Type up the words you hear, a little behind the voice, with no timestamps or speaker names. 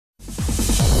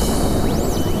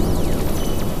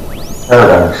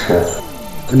Paradigm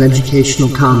Shift. An educational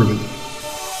comedy.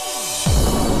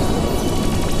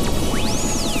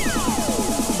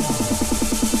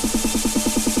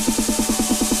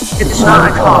 It's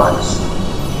not a cause,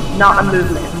 not a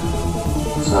movement.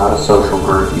 It's not a social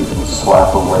group you can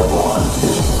slap a label onto.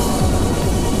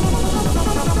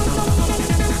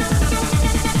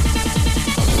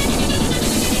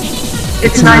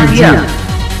 It's an idea.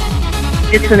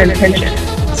 It's an intention.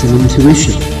 It's an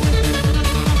intuition.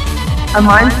 A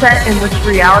mindset in which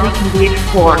reality can be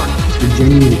explored. Through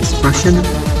genuine expression,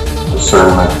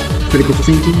 Discernment. critical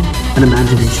thinking, and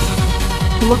imagination.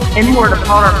 To look inward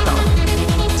upon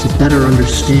ourselves. To better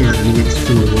understand the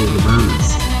external world around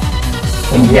us.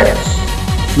 And yes,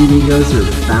 Few egos are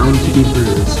bound to be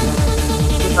bruised.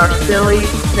 With our silly,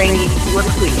 zany,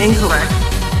 politically incorrect,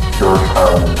 George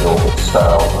Carlin Gilbert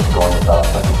style of going about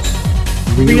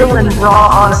things. real and raw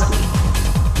honesty.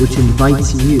 Which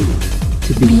invites you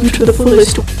to be to the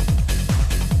fullest.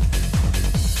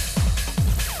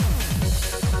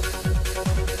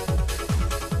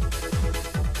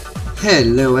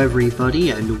 Hello everybody,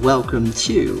 and welcome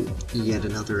to yet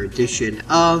another edition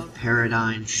of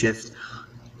Paradigm Shift,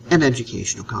 an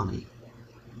educational comedy.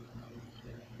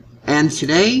 And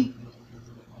today,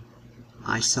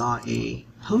 I saw a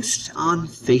post on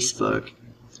Facebook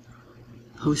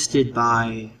posted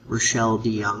by Rochelle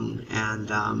DeYoung, and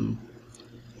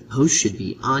the post should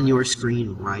be on your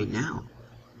screen right now.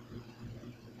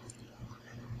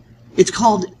 It's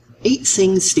called 8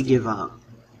 Things to Give Up.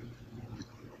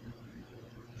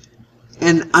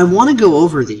 And I want to go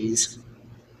over these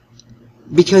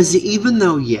because even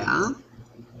though, yeah,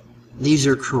 these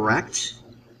are correct,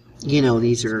 you know,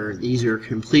 these are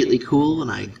completely cool,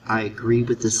 and I agree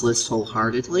with this list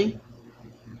wholeheartedly.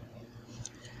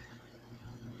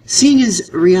 Seeing as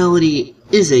reality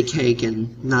is a cake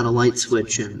and not a light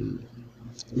switch, and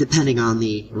depending on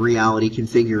the reality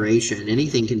configuration,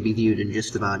 anything can be viewed in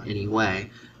just about any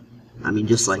way. I mean,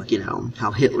 just like, you know,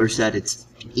 how Hitler said it's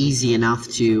easy enough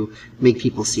to make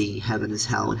people see heaven as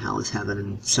hell and hell as heaven,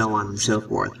 and so on and so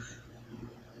forth.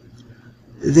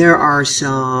 There are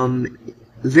some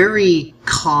very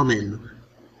common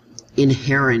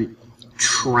inherent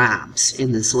traps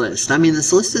in this list. I mean,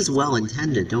 this list is well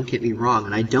intended, don't get me wrong,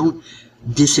 and I don't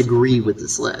disagree with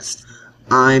this list.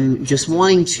 I'm just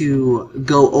wanting to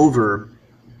go over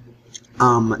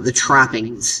the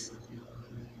trappings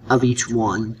of each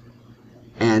one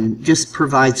and just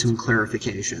provide some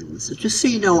clarifications. Just so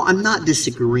you know, I'm not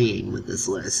disagreeing with this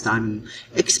list. I'm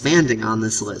expanding on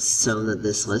this list so that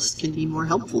this list can be more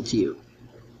helpful to you.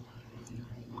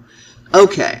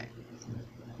 Okay,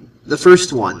 the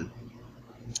first one,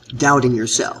 doubting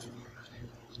yourself.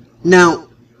 Now,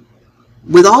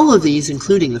 with all of these,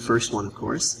 including the first one, of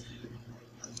course,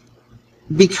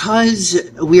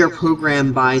 because we are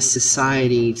programmed by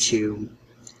society to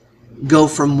go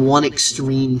from one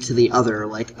extreme to the other,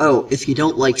 like, oh, if you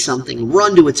don't like something,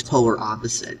 run to its polar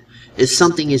opposite. If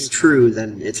something is true,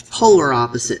 then its polar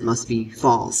opposite must be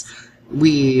false.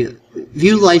 We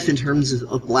view life in terms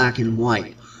of black and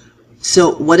white.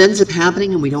 So what ends up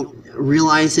happening, and we don't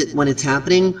realize it when it's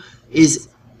happening, is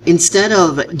instead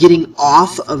of getting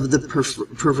off of the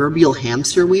proverbial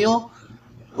hamster wheel,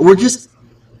 we're just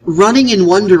running in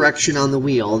one direction on the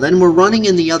wheel, then we're running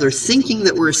in the other, thinking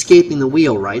that we're escaping the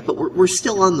wheel, right? But we're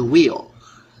still on the wheel.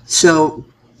 So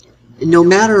no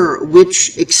matter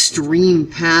which extreme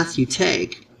path you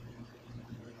take,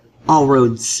 all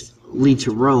roads lead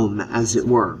to Rome, as it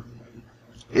were.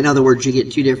 In other words, you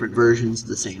get two different versions of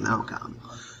the same outcome.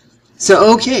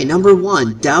 So, okay, number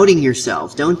one, doubting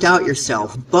yourself. Don't doubt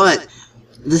yourself. But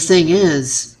the thing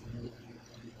is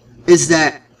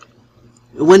that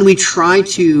when we try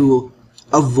to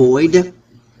avoid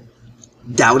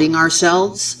doubting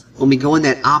ourselves, when we go in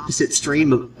that opposite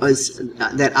stream of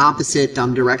that opposite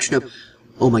direction of,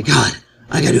 oh my God,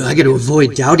 I gotta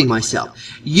avoid doubting myself.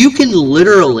 You can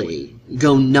literally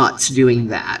go nuts doing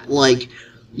that. Like,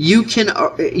 you can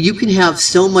have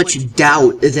so much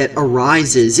doubt that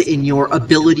arises in your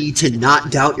ability to not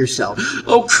doubt yourself.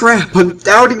 Oh crap, I'm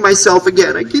doubting myself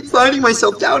again. I keep finding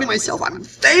myself doubting myself. I'm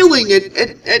failing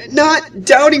at not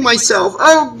doubting myself.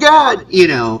 Oh God, you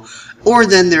know. Or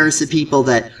then there's the people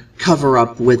that cover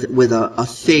up with a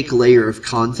fake layer of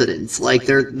confidence. Like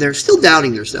they're still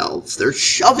doubting themselves. They're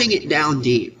shoving it down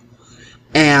deep.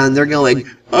 And they're going,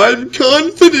 I'm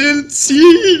confident,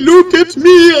 see, look at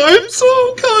me, I'm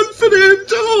so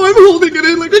confident, oh, I'm holding it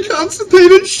in like a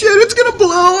constipated shit, it's gonna blow,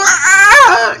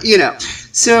 ah! You know.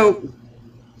 So,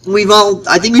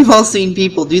 I think we've all seen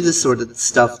people do this sort of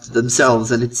stuff to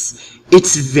themselves, and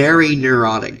it's very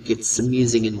neurotic. It's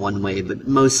amusing in one way, but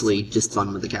mostly just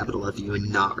fun with a capital F-U and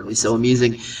not really so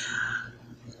amusing.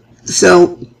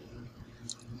 So,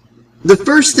 the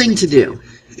first thing to do,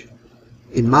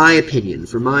 in my opinion,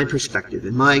 from my perspective,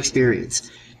 in my experience,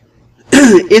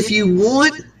 if you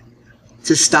want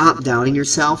to stop doubting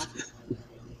yourself,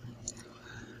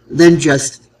 then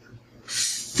just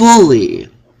fully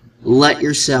let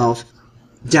yourself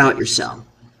doubt yourself.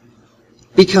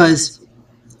 Because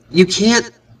you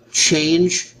can't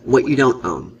change what you don't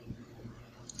own.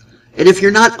 And if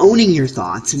you're not owning your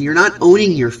thoughts, and you're not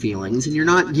owning your feelings, and you're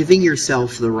not giving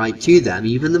yourself the right to them,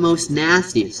 even the most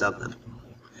nastiest of them,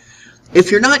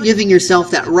 if you're not giving yourself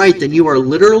that right, then you are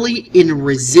literally in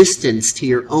resistance to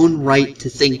your own right to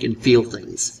think and feel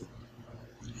things.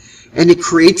 And it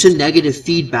creates a negative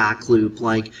feedback loop,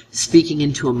 like speaking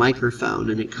into a microphone,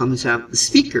 and it comes out the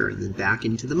speaker, and then back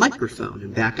into the microphone,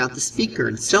 and back out the speaker,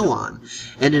 and so on.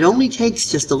 And it only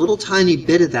takes just a little tiny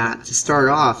bit of that to start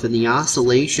off, and the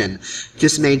oscillation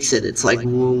just makes it, it's like,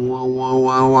 whoa, whoa, whoa,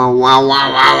 whoa, whoa, whoa, whoa,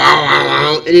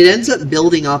 whoa, and it ends up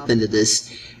building up into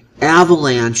this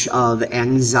avalanche of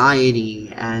anxiety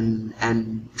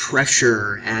and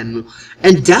pressure and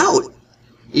doubt.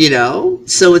 You know?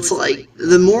 So it's like,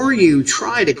 the more you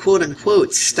try to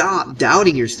quote-unquote stop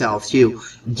doubting yourself, to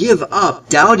give up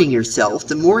doubting yourself,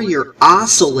 the more you're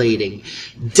oscillating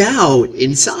doubt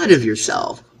inside of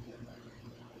yourself.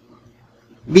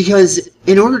 Because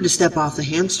in order to step off the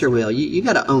hamster wheel, you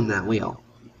gotta own that wheel.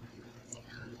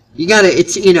 You gotta,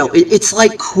 it's, you know, it's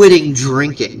like quitting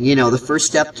drinking. You know, the first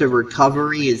step to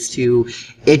recovery is to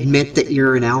admit that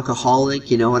you're an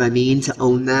alcoholic, you know what I mean? To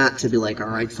own that, to be like,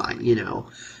 alright, fine, you know,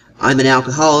 I'm an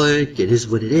alcoholic, it is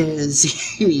what it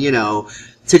is, you know,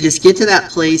 to just get to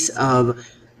that place of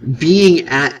being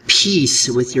at peace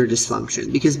with your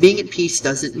dysfunction. Because being at peace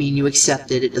doesn't mean you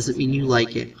accept it, it doesn't mean you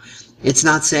like it. It's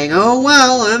not saying, oh,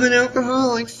 well, I'm an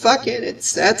alcoholic, fuck it,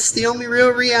 that's the only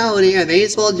real reality, I may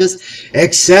as well just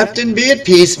accept and be at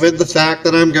peace with the fact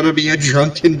that I'm going to be a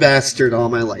drunken bastard all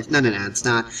my life. No, it's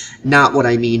not what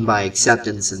I mean by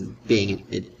acceptance and being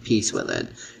at peace with it.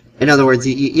 In other words,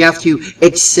 you have to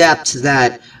accept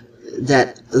that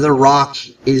the rock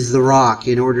is the rock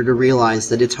in order to realize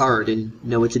that it's hard and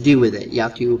know what to do with it. You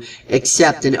have to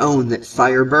accept and own that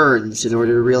fire burns in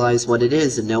order to realize what it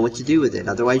is and know what to do with it.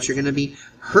 Otherwise, you're going to be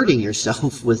hurting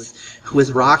yourself with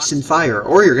rocks and fire,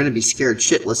 or you're going to be scared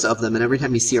shitless of them, and every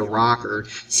time you see a rock or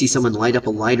see someone light up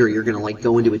a lighter, you're going to like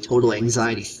go into a total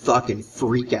anxiety fucking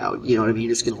freak out. You know what I mean?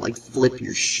 You're just going to like flip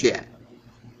your shit.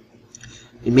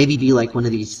 And maybe be like one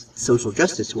of these social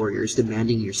justice warriors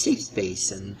demanding your safe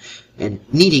space and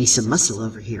needing some muscle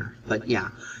over here. But yeah,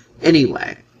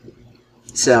 anyway.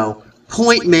 So,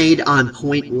 point made on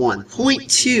point 1. Point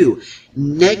 2,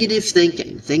 negative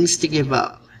thinking. Things to give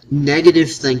up.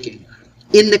 Negative thinking.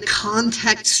 In the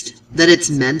context that it's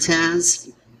meant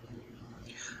as,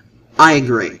 I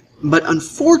agree. But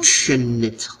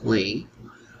unfortunately,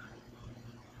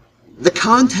 the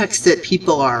context that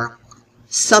people are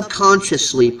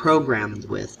subconsciously programmed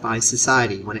with by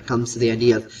society when it comes to the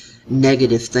idea of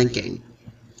negative thinking,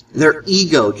 their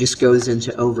ego just goes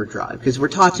into overdrive, because we're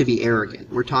taught to be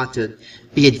arrogant, we're taught to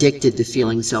be addicted to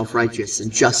feeling self-righteous and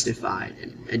justified,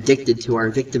 and addicted to our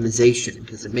victimization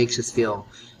because it makes us feel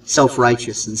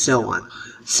self-righteous and so on.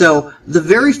 So the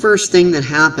very first thing that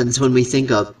happens when we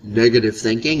think of negative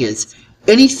thinking is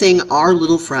anything our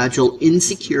little fragile,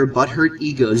 insecure, butthurt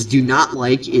egos do not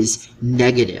like is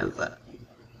negative.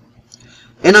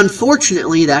 And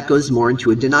unfortunately, that goes more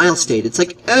into a denial state. It's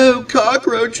like, oh,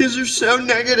 cockroaches are so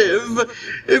negative.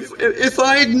 If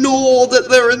I ignore that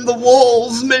they're in the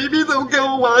walls, maybe they'll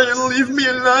go away and leave me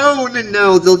alone. And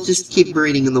no, they'll just keep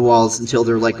breeding in the walls until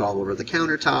they're like all over the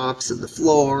countertops and the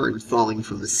floor and falling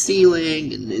from the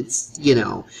ceiling. And it's, you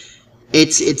know,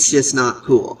 it's just not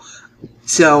cool.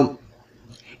 So,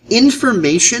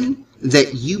 information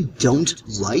that you don't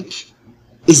like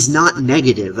is not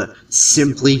negative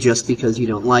simply just because you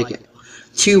don't like it.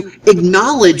 To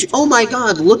acknowledge, oh my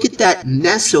god, look at that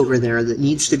mess over there that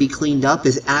needs to be cleaned up,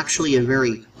 is actually a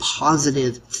very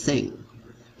positive thing.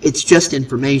 It's just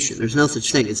information. There's no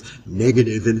such thing as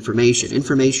negative information.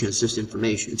 Information is just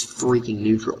information. It's freaking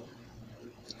neutral.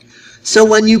 So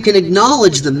when you can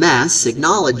acknowledge the mess,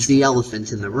 acknowledge the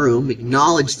elephant in the room,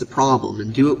 acknowledge the problem,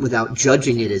 and do it without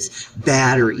judging it as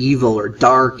bad or evil or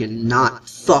dark, and not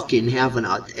fucking having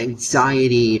an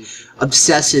anxiety,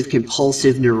 obsessive,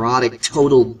 compulsive, neurotic,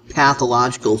 total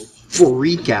pathological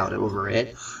freak out over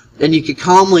it, And you could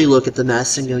calmly look at the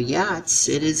mess and go, yeah,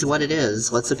 it is what it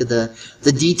is. Let's look at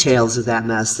the details of that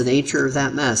mess, the nature of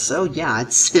that mess. Oh, yeah,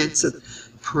 it's a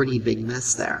pretty big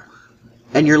mess there.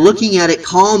 And you're looking at it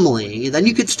calmly, then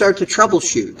you could start to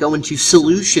troubleshoot, go into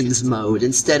solutions mode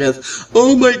instead of,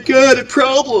 oh my god, a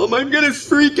problem, I'm going to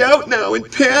freak out now and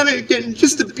panic and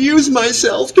just abuse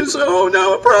myself because, oh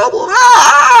no, a problem,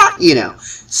 ah! You know,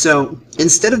 so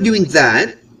instead of doing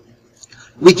that,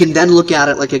 we can then look at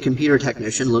it like a computer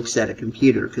technician looks at a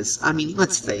computer, because, I mean,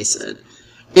 let's face it,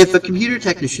 if a computer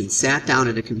technician sat down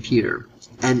at a computer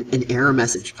and an error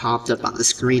message popped up on the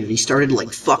screen and he started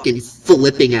like fucking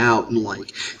flipping out and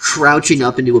like crouching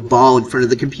up into a ball in front of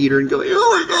the computer and going, oh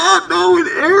my god, no, an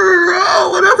error,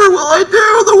 oh, whatever will I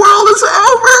do, the world is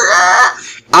over, ah!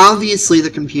 Obviously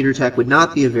the computer tech would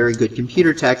not be a very good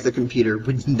computer tech, the computer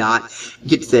would not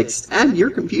get fixed, and your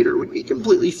computer would be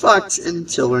completely fucked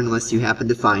until or unless you happen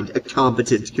to find a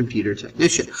competent computer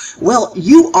technician. Well,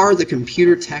 you are the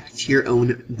computer tech to your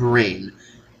own brain.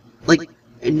 Like,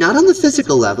 not on the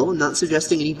physical level. I'm not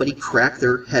suggesting anybody crack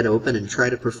their head open and try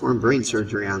to perform brain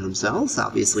surgery on themselves.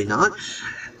 Obviously not.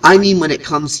 I mean when it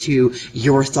comes to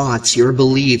your thoughts, your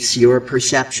beliefs, your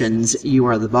perceptions, you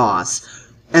are the boss.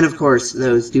 And of course,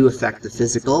 those do affect the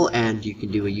physical, and you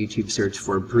can do a YouTube search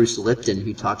for Bruce Lipton,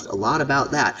 who talks a lot about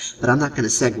that. But I'm not going to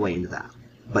segue into that.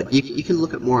 But you can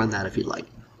look at more on that if you'd like.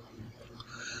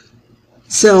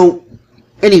 So,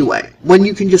 anyway, when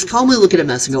you can just calmly look at a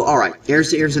mess and go, alright,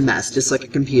 here's a mess, just like a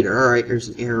computer, alright, there's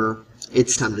an error,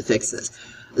 it's time to fix this.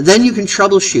 Then you can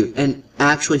troubleshoot and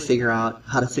actually figure out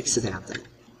how to fix the damn thing.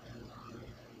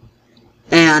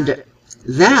 And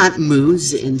that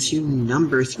moves into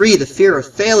number 3, the fear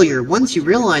of failure. Once you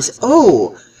realize,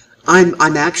 oh,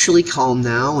 I'm actually calm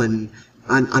now, and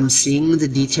I'm seeing the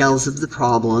details of the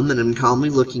problem, and I'm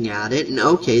calmly looking at it, and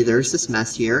okay, there's this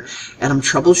mess here, and I'm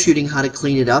troubleshooting how to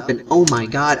clean it up, and oh my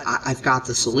god, I've got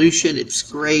the solution, it's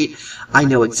great, I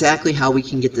know exactly how we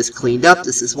can get this cleaned up,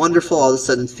 this is wonderful, all of a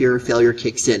sudden fear of failure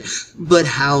kicks in. But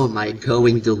how am I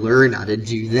going to learn how to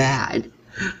do that?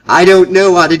 I don't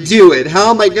know how to do it.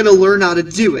 How am I going to learn how to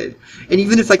do it? And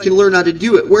even if I can learn how to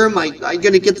do it, where am I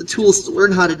going to get the tools to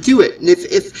learn how to do it? And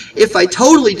if I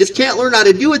totally just can't learn how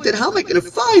to do it, then how am I going to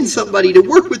find somebody to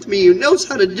work with me who knows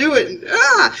how to do it?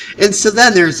 And so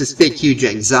then there's this big, huge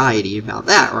anxiety about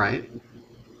that, right?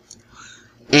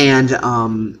 And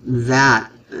that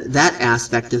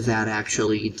aspect of that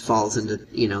actually falls into,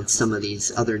 you know, some of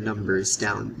these other numbers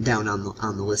down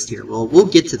on the list here. Well, we'll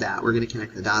get to that. We're going to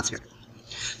connect the dots here.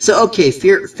 So, okay,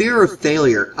 fear of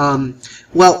failure.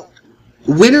 Well,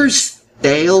 winners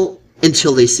fail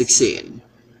until they succeed.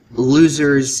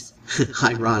 Losers,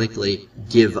 ironically,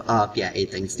 give up. Yeah,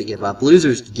 8 things to give up.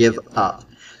 Losers give up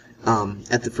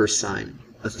at the first sign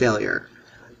of failure.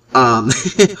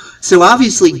 So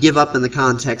obviously give up in the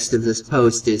context of this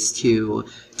post is to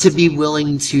be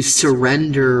willing to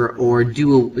surrender or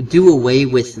do away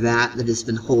with that has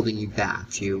been holding you back,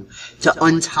 to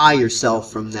untie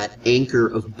yourself from that anchor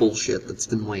of bullshit that's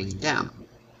been weighing you down.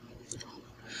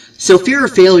 So fear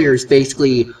of failure is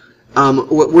basically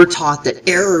we're taught that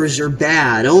errors are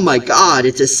bad. Oh my god,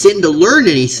 it's a sin to learn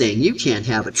anything. You can't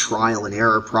have a trial and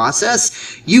error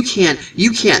process. You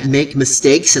can't make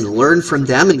mistakes and learn from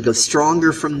them and go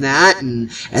stronger from that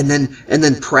and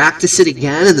then practice it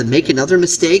again and then make another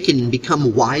mistake and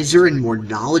become wiser and more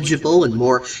knowledgeable and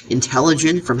more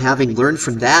intelligent from having learned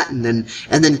from that and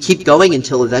then keep going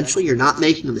until eventually you're not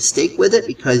making a mistake with it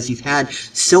because you've had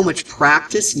so much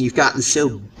practice and you've gotten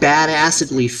so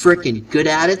badassedly frickin' good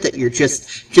at it that you're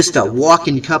just a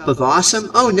walking cup of awesome.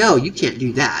 Oh no, you can't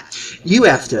do that. You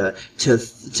have to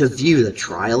view the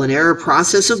trial and error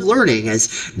process of learning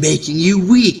as making you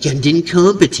weak and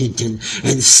incompetent and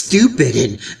stupid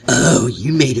and, oh,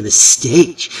 you made a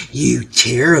mistake, you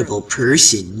terrible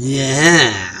person.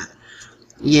 Yeah,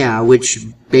 which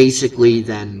basically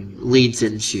then leads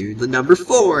into the number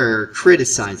 4,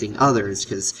 criticizing others,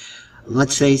 because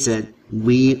let's face it,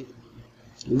 we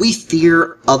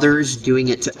fear others doing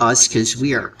it to us because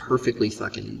we are perfectly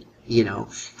fucking, you know,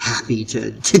 happy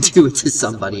to do it to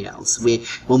somebody else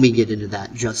when we get into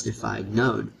that justified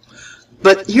node.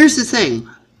 But here's the thing.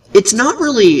 It's not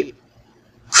really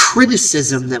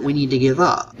criticism that we need to give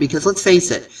up, because let's face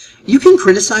it, you can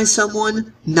criticize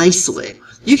someone nicely.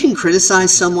 You can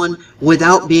criticize someone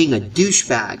without being a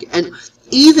douchebag. And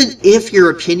even if your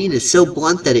opinion is so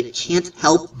blunt that it can't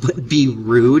help but be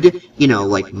rude, you know,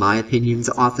 like my opinions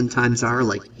oftentimes are,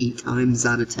 like 8 times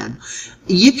out of 10,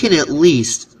 you can at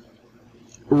least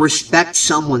respect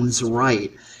someone's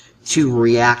right to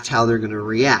react how they're going to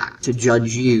react, to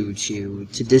judge you, to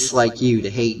dislike you, to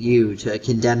hate you, to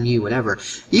condemn you, whatever.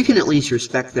 You can at least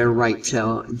respect their right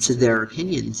to their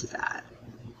opinion to that.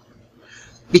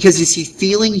 Because you see,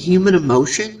 feeling human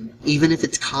emotion, even if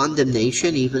it's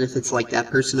condemnation, even if it's like that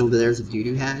person over there is a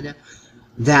doo-doo head,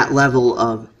 that level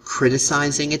of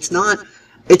criticizing, it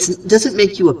doesn't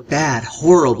make you a bad,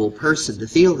 horrible person to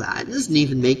feel that. It doesn't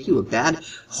even make you a bad,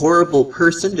 horrible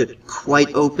person to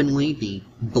quite openly be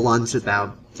blunt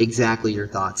about exactly your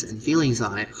thoughts and feelings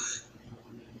on it.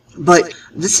 But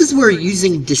this is where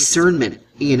using discernment,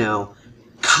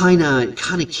 kind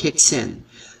of kicks in.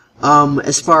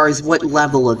 As far as what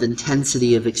level of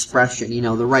intensity of expression,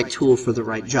 the right tool for the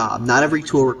right job. Not every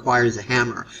tool requires a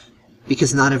hammer,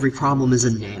 because not every problem is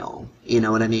a nail. You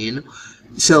know what I mean?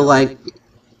 So, like,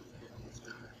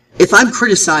 if I'm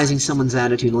criticizing someone's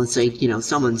attitude, let's say,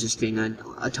 someone's just being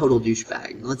a total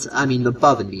douchebag.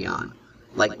 Above and beyond.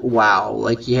 Like, wow.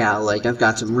 Like, yeah, like, I've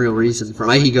got some real reason for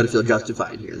my ego to feel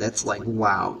justified here. That's like,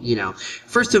 wow,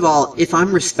 First of all, if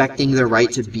I'm respecting their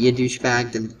right to be a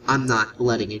douchebag, then I'm not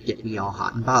letting it get me all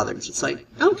hot and bothered. It's like,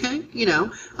 okay,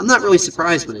 I'm not really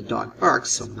surprised when a dog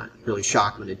barks, so I'm not really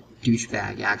shocked when a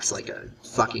douchebag acts like a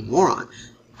fucking moron.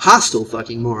 Hostile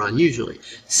fucking moron, usually.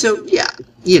 So, yeah,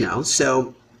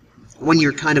 so when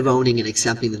you're kind of owning and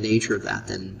accepting the nature of that,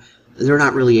 then they're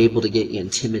not really able to get you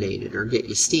intimidated or get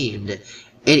you steamed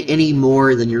any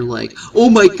more than you're like, oh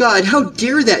my god, how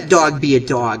dare that dog be a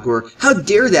dog, or how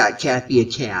dare that cat be a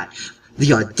cat?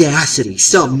 The audacity,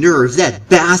 some nerve, that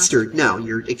bastard. No,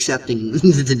 you're accepting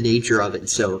the nature of it,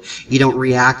 so you don't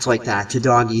react like that to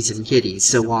doggies and kitties,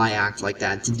 so why act like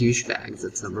that to douchebags?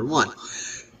 That's number one.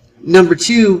 Number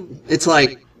two, it's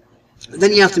like,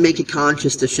 then you have to make a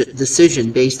conscious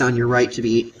decision based on your right to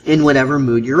be in whatever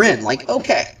mood you're in. Like,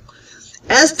 okay,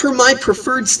 as per my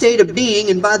preferred state of being,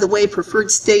 and by the way,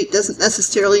 preferred state doesn't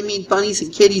necessarily mean bunnies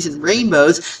and kitties and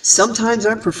rainbows. Sometimes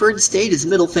our preferred state is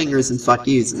middle fingers and fuck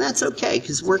yous, and that's okay,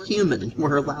 because we're human and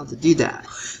we're allowed to do that.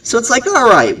 So it's like,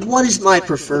 alright, what is my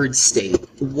preferred state?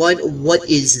 What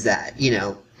is that,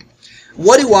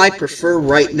 What do I prefer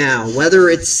right now? Whether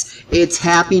it's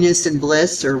happiness and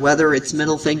bliss, or whether it's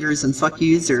middle fingers and fuck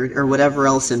yous, or whatever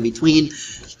else in between.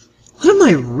 What am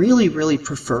I really, really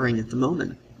preferring at the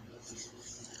moment?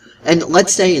 And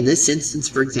let's say in this instance,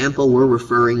 for example, we're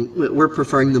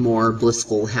preferring the more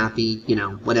blissful, happy,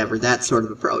 whatever, that sort of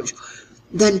approach.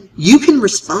 Then you can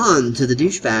respond to the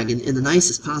douchebag in the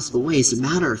nicest possible way. As a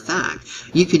matter of fact,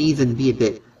 you can even be a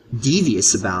bit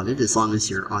devious about it, as long as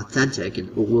you're authentic, and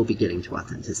we'll be getting to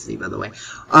authenticity, by the way.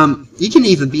 You can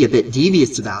even be a bit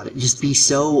devious about it, just be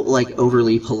so, like,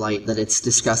 overly polite that it's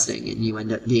disgusting, and you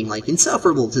end up being, like,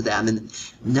 insufferable to them, and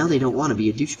now they don't want to be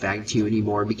a douchebag to you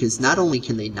anymore, because not only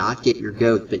can they not get your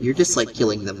goat, but you're just, like,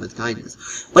 killing them with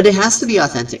kindness. But it has to be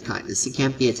authentic kindness. It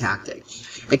can't be a tactic.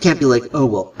 It can't be like, oh,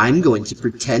 well, I'm going to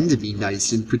pretend to be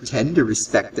nice and pretend to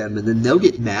respect them, and then they'll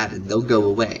get mad and they'll go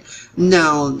away.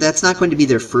 No, that's not going to be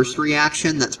their first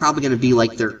reaction. That's probably going to be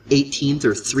like their 18th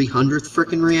or 300th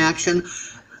frickin' reaction.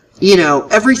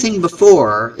 Everything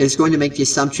before is going to make the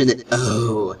assumption that,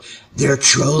 oh, they're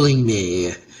trolling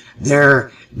me.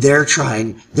 They're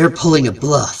pulling a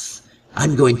bluff.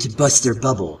 I'm going to bust their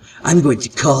bubble. I'm going to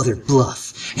call their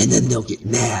bluff, and then they'll get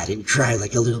mad and cry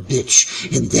like a little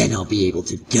bitch, and then I'll be able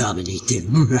to dominate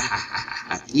them.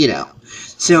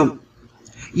 So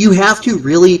you have to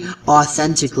really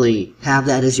authentically have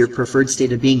that as your preferred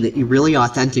state of being, that you really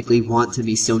authentically want to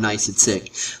be so nice and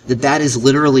sick. That is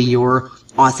literally your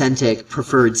authentic,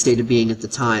 preferred state of being at the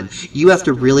time. You have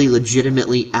to really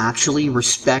legitimately actually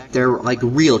respect their, like,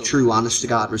 real, true,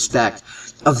 honest-to-God respect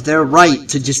of their right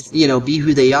to just, be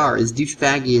who they are, as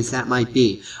douchebaggy as that might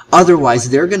be. Otherwise,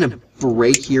 they're gonna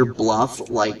break your bluff,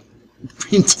 like,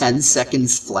 in 10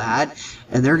 seconds flat,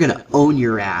 and they're gonna own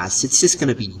your ass. It's just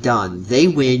gonna be done. They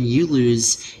win, you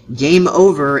lose, game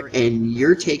over, and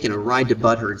you're taking a ride to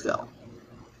Butthurtville.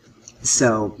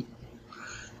 So,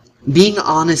 being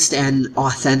honest and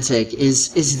authentic is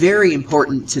very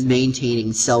important to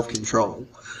maintaining self-control.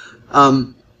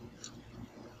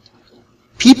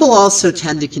 People also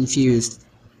tend to confuse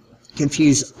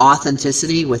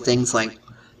authenticity with things like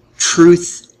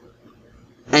truth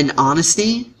and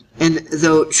honesty. And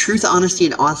though truth, honesty,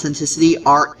 and authenticity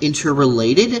are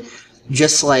interrelated,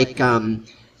 just like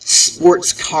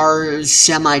sports cars,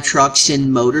 semi-trucks,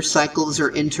 and motorcycles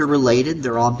are interrelated,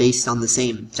 they're all based on the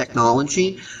same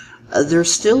technology,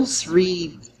 there's still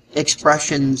three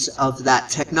expressions of that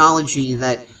technology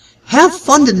that have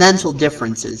fundamental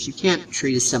differences. You can't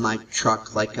treat a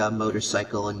semi-truck like a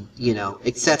motorcycle and,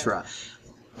 etc.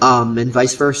 and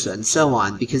vice versa, and so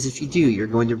on. Because if you do, you're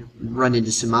going to run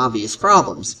into some obvious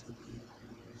problems.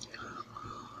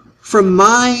 From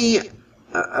my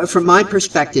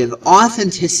perspective,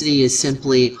 authenticity is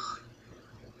simply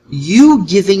you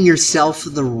giving yourself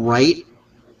the right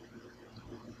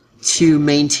to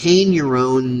maintain your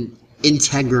own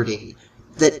integrity.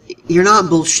 That you're not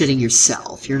bullshitting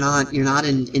yourself. You're not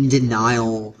in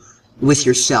denial with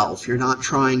yourself. You're not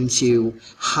trying to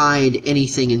hide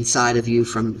anything inside of you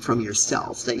from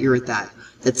yourself. That you're at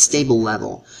that stable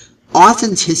level.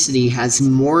 Authenticity has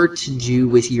more to do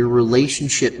with your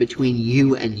relationship between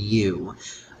you and you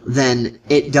than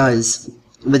it does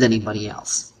with anybody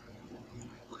else.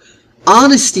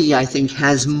 Honesty, I think,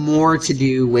 has more to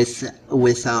do with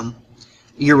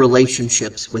your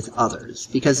relationships with others.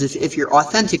 Because if you're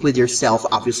authentic with yourself,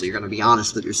 obviously you're going to be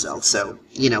honest with yourself. So,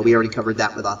 we already covered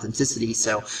that with authenticity.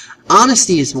 So,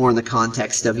 honesty is more in the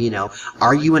context of,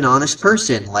 are you an honest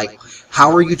person? Like, how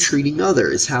are you treating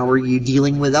others? How are you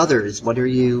dealing with others? What are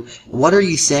you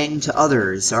saying to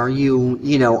others? Are you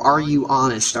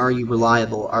honest? Are you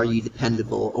reliable? Are you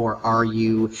dependable? Or are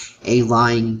you a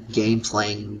lying,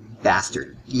 game-playing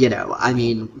bastard?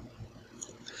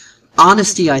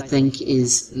 Honesty, I think,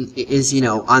 is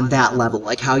on that level,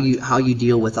 like how you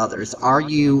deal with others. Are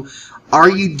you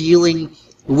dealing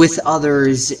with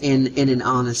others in an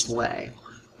honest way?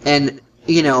 And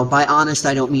by honest,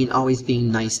 I don't mean always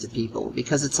being nice to people,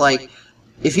 because it's like,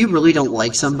 if you really don't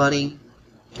like somebody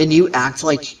and you act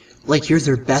like you're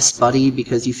their best buddy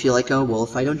because you feel like, oh well,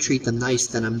 if I don't treat them nice,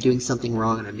 then I'm doing something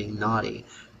wrong and I'm being naughty.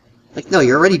 Like, no,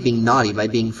 you're already being naughty by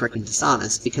being frickin'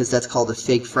 dishonest, because that's called a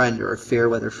fake friend or a fair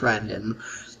weather friend. And,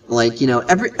 like,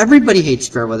 everybody hates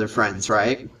fair weather friends,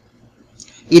 right?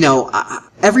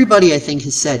 Everybody, I think,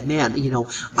 has said, man,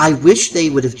 I wish they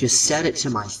would have just said it to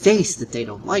my face that they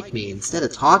don't like me instead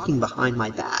of talking behind my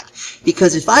back.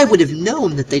 Because if I would have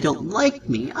known that they don't like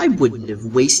me, I wouldn't have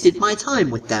wasted my time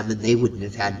with them, and they wouldn't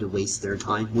have had to waste their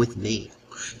time with me.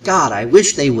 God, I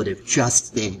wish they would have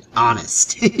just been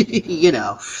honest,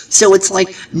 So it's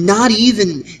like, not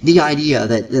even the idea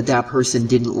that person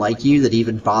didn't like you that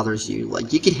even bothers you.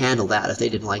 Like, you can handle that. If they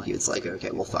didn't like you, it's like,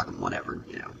 okay, well, fuck them, whatever,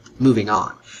 moving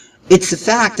on. It's the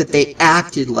fact that they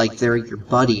acted like they're your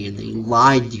buddy and they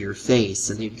lied to your face,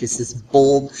 and they're just this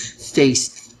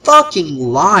bold-faced fucking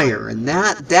liar, and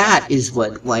that is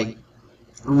what, like,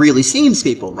 really seems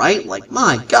people, right? Like,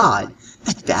 my God.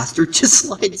 That bastard just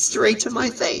lied straight to my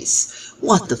face.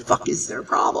 What the fuck is their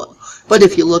problem? But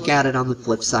if you look at it on the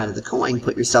flip side of the coin,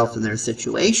 put yourself in their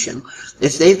situation,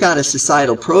 if they've got a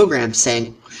societal program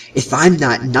saying, if I'm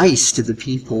not nice to the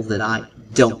people that I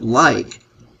don't like,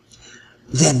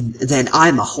 then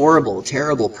I'm a horrible,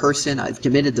 terrible person. I've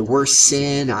committed the worst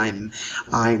sin. I'm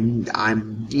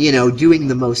doing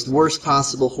the most worst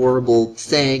possible horrible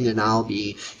thing, and I'll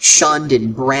be shunned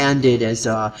and branded as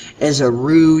a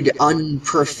rude,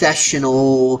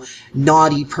 unprofessional,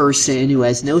 naughty person who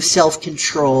has no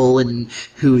self-control and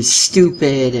who's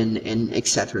stupid and et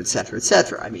cetera, et cetera, et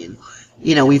cetera. I mean,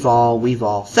 we've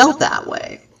all felt that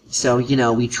way. So,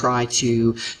 we try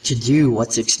to do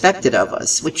what's expected of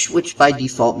us, which by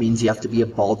default means you have to be a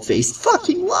bald-faced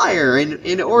fucking liar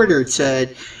in order to,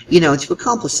 to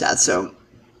accomplish that. So,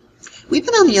 we've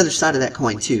been on the other side of that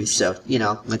coin too, so,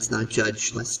 let's not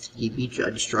judge, lest ye be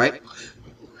judged, right?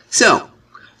 So,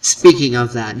 speaking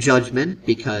of that judgment,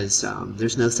 because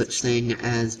there's no such thing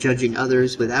as judging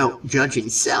others without judging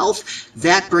self,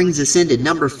 that brings us into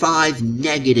number 5,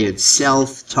 negative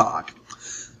self-talk.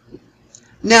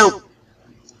 Now,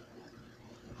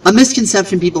 a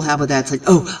misconception people have with that is like,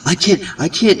 oh, I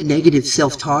can't negative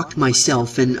self-talk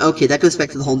myself, and okay, that goes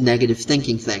back to the whole negative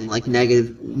thinking thing, like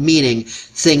negative meaning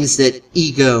things that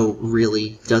ego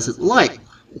really doesn't like.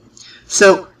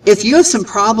 So, if you have some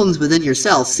problems within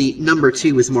yourself, see, number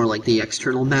 2 is more like the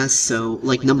external mess, so,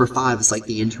 like, number 5 is like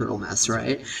the internal mess,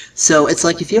 right? So, it's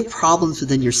like if you have problems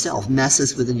within yourself,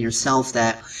 messes within yourself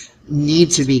that need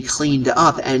to be cleaned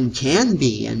up, and can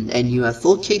be, and you have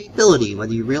full capability,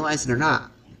 whether you realize it or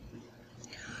not.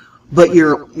 But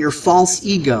your false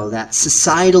ego, that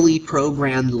societally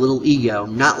programmed little ego,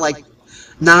 not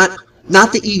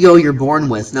the ego you're born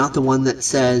with, not the one that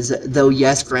says, though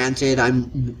yes, granted,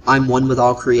 I'm one with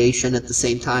all creation, at the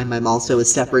same time I'm also a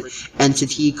separate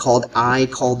entity called I,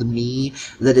 called me,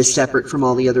 that is separate from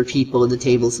all the other people and the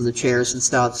tables and the chairs and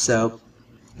stuff. So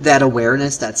that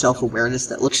awareness, that self-awareness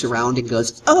that looks around and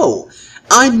goes, oh,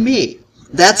 I'm me.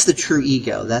 That's the true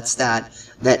ego. That's that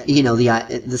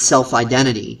the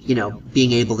self-identity,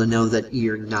 being able to know that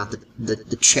you're not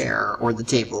the chair or the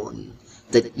table and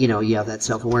that, you know, you have that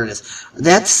self-awareness.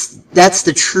 That's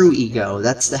the true ego.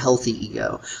 That's the healthy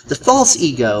ego. The false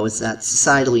ego is that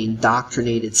societally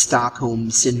indoctrinated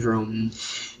Stockholm Syndrome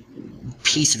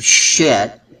piece of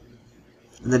shit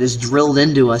that is drilled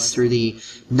into us through the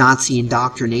Nazi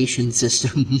indoctrination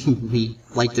system we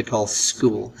like to call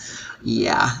school.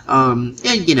 Yeah,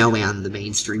 and, you know, and the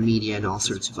mainstream media and all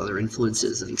sorts of other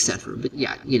influences and etc. But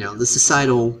yeah, you know, the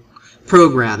societal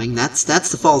programming, that's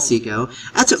the false ego.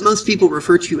 That's what most people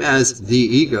refer to as the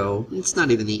ego. It's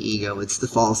not even the ego, it's the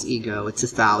false ego. It's a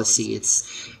fallacy.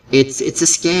 It's a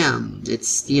scam.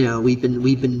 It's, you know, we've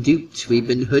been duped, we've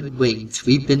been hoodwinked,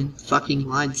 we've been fucking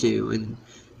lied to, and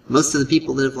most of the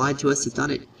people that have lied to us have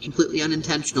done it completely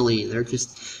unintentionally. They're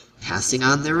just passing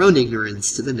on their own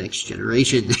ignorance to the next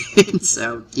generation. And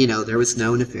so, you know, there was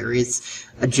no nefarious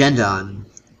agenda on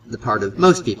the part of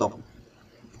most people.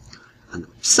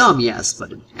 Some, yes,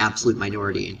 but an absolute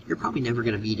minority, and you're probably never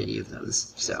going to meet any of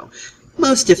those. So,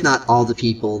 most, if not all, the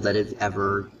people that have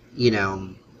ever, you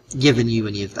know, given you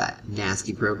any of that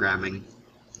nasty programming,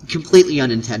 completely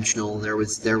unintentional. There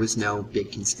was no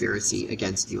big conspiracy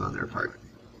against you on their part.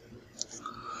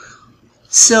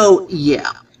 So,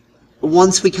 yeah.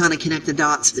 Once we kind of connect the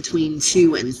dots between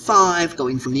 2 and 5,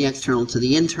 going from the external to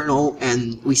the internal,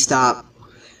 and we stop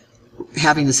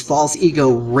having this false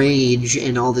ego rage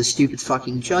and all this stupid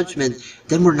fucking judgment,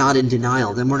 then we're not in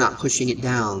denial, then we're not pushing it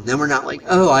down, then we're not like,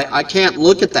 oh, I can't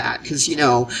look at that, because, you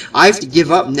know, I have to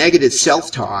give up negative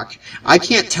self-talk. I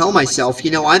can't tell myself,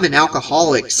 you know, I'm an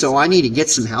alcoholic, so I need to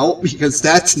get some help, because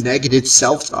that's negative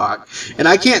self-talk, and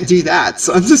I can't do that,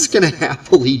 so I'm just gonna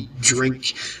happily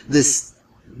drink this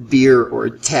beer or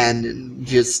 10 and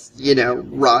just, you know,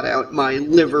 rot out my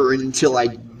liver until I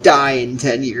die in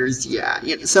 10 years. Yeah,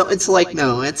 so it's like,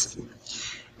 no,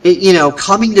 you know,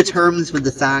 coming to terms with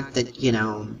the fact that, you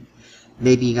know,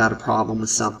 maybe you got a problem with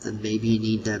something, maybe you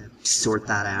need to sort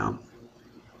that out.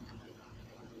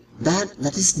 That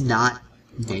is not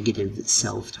negative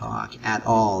self-talk at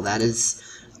all. That is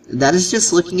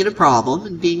just looking at a problem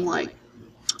and being like,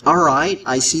 alright,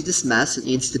 I see this mess, it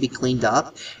needs to be cleaned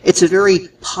up. It's a very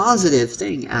positive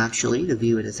thing, actually, to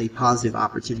view it as a positive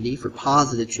opportunity for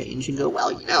positive change and go,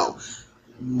 well, you know,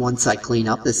 once I clean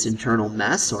up this internal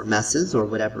mess or messes or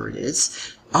whatever it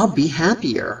is, I'll be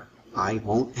happier. I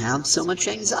won't have so much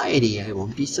anxiety. I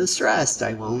won't be so stressed.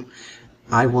 I won't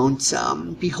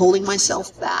be holding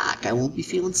myself back. I won't be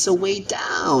feeling so weighed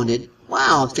down. And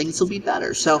wow, things will be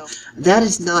better. So that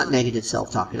is not negative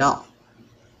self-talk at all.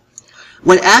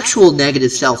 What actual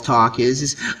negative self-talk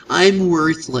is I'm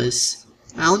worthless.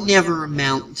 I'll never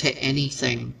amount to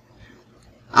anything.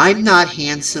 I'm not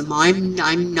handsome. I'm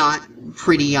not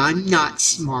pretty. I'm not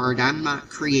smart. I'm not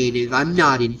creative. I'm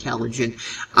not intelligent.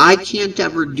 I can't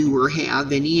ever do or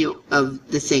have any of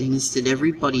the things that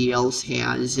everybody else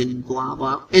has, and blah,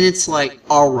 blah. And it's like,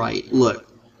 alright,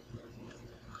 look.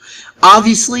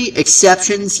 Obviously,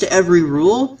 exceptions to every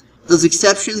rule. Those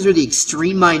exceptions are the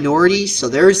extreme minority, so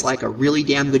there's like a really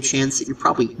damn good chance that you're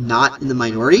probably not in the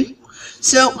minority.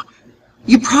 So,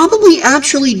 you probably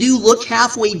actually do look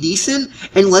halfway decent,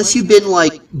 unless you've been,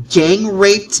 like, gang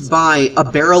raped by a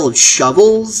barrel of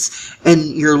shovels, and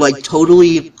you're, like,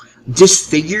 totally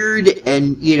disfigured,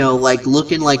 and, you know, like,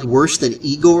 looking, like, worse than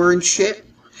Igor and shit.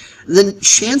 Then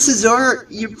chances are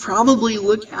you probably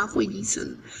look halfway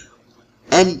decent.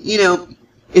 And, you know,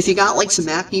 if you got, like, some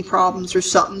acne problems or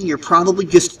something, you're probably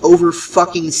just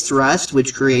over-fucking-stressed,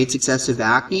 which creates excessive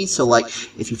acne. So, like,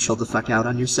 if you chill the fuck out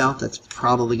on yourself, that's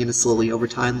probably going to slowly, over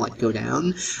time, like, go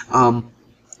down.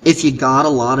 If you got a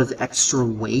lot of extra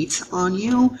weight on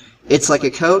you, it's like a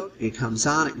coat. It comes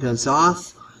on, it goes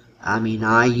off. I mean,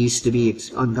 I used to be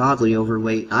ungodly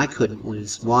overweight. I couldn't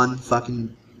lose one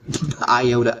fucking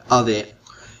iota of it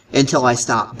until I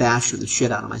stopped bashing the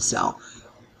shit out of myself.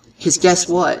 Because guess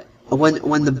what?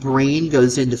 When the brain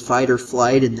goes into fight or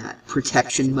flight, in that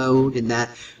protection mode, in that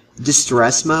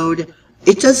distress mode,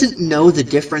 it doesn't know the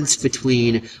difference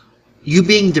between you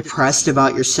being depressed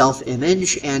about your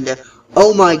self-image and,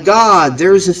 oh my god,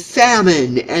 there's a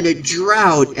famine and a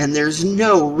drought and there's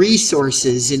no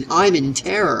resources and I'm in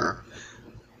terror.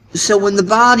 So when the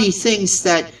body thinks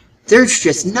that there's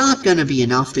just not going to be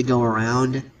enough to go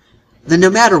around, then no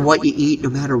matter what you eat, no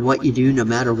matter what you do, no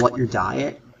matter what your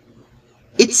diet,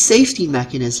 its safety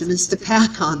mechanism is to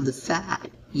pack on the fat.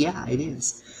 Yeah, it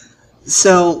is.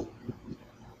 So,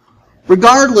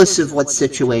 regardless of what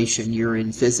situation you're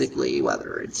in physically,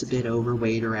 whether it's a bit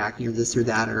overweight or acne or this or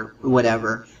that or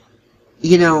whatever,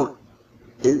 you know,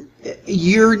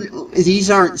 these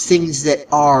aren't things that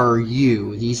are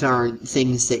you. These aren't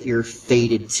things that you're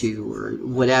fated to or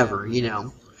whatever, you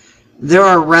know. there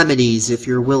are remedies if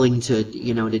you're willing to,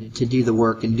 you know, to do the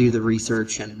work and do the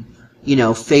research and, you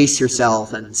know, face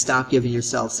yourself and stop giving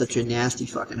yourself such a nasty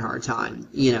fucking hard time,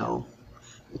 you know.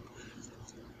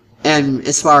 And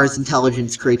as far as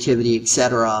intelligence, creativity,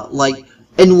 etc., like,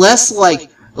 unless, like,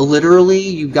 literally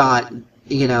you got,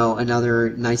 you know,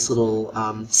 another nice little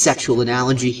sexual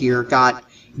analogy here, got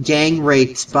gang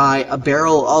raped by a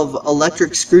barrel of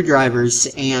electric screwdrivers,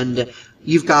 and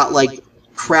you've got, like,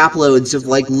 crap loads of,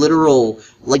 like, literal,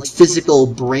 like, physical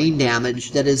brain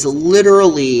damage that is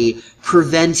literally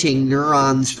preventing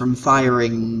neurons from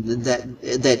firing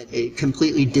that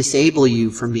completely disable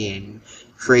you from being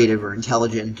creative or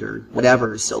intelligent or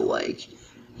whatever. So, like,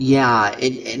 yeah,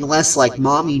 unless, like,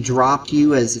 mommy dropped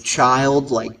you as a child,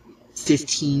 like,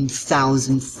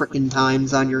 15,000 frickin'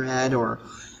 times on your head or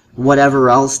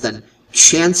whatever else, then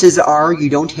chances are you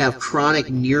don't have chronic,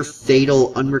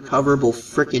 near-fatal, unrecoverable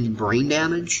frickin' brain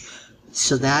damage.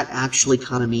 So that actually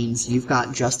kind of means you've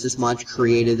got just as much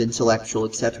creative, intellectual,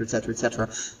 etc., etc., etc.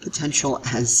 potential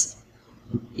as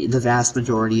the vast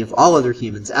majority of all other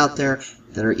humans out there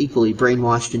that are equally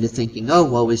brainwashed into thinking, oh,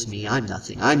 woe is me, I'm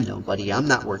nothing, I'm nobody, I'm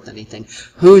not worth anything,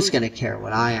 who's going to care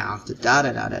what I have to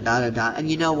da-da-da-da-da-da-da. And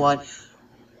you know what?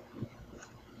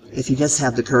 If you just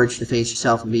have the courage to face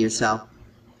yourself and be yourself,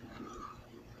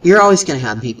 you're always going to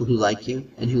have people who like you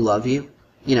and who love you,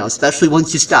 you know, especially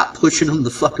once you stop pushing them the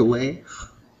fuck away.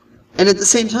 And at the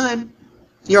same time,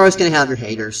 you're always going to have your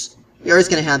haters. You're always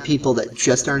going to have people that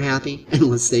just aren't happy,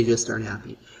 unless they just aren't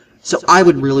happy. So I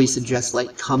would really suggest,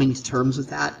 like, coming to terms with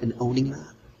that and owning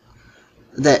that.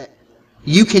 That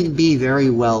you can be very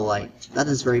well liked. That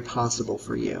is very possible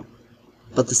for you.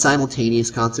 But the simultaneous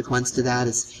consequence to that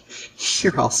is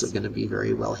you're also going to be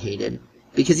very well hated.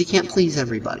 Because you can't please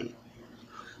everybody.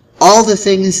 All the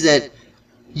things that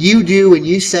you do and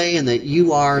you say and that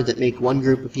you are that make one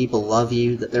group of people love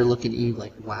you, that they're looking at you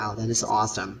like, wow, that is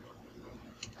awesome.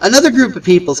 Another group of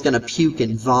people is going to puke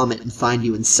and vomit and find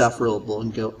you insufferable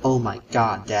and go, oh my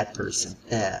god, that person.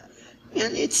 And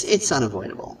it's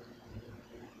unavoidable.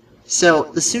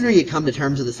 So the sooner you come to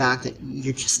terms with the fact that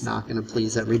you're just not going to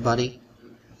please everybody,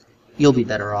 you'll be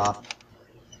better off.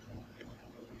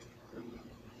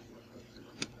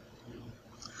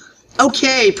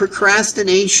 Okay,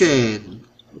 procrastination.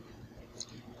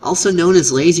 Also known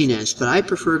as laziness, but I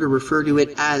prefer to refer to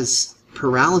it as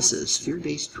paralysis,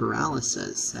 fear-based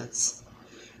paralysis. That's,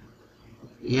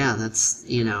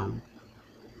 you know,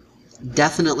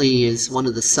 definitely is one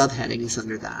of the subheadings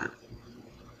under that.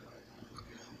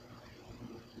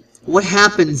 What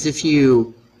happens if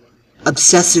you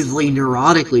obsessively,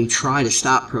 neurotically try to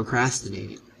stop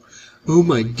procrastinating? Oh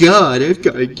my god, I've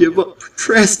got to give up.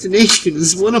 Procrastination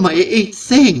is one of my 8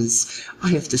 things. I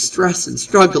have to stress and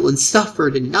struggle and suffer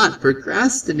to not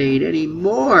procrastinate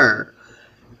anymore.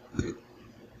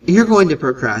 You're going to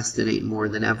procrastinate more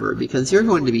than ever because you're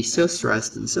going to be so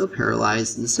stressed and so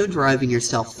paralyzed and so driving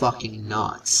yourself fucking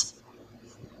nuts.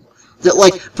 That,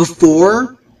 like,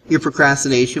 before, your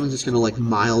procrastination was just going to, like,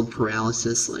 mild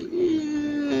paralysis, like,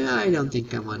 I don't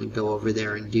think I want to go over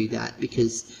there and do that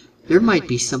because there might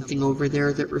be something over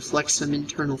there that reflects some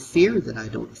internal fear that I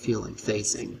don't feel like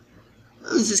facing.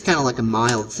 This is kind of like a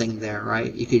mild thing there,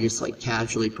 right? You could just, like,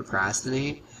 casually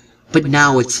procrastinate. But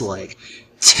now it's like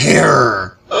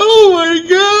terror. Oh my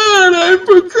god, I'm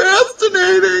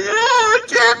procrastinating. I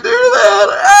can't do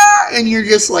that. And you're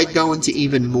just, like, going to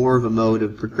even more of a mode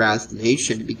of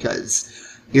procrastination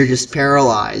because you're just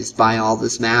paralyzed by all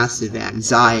this massive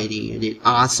anxiety, and it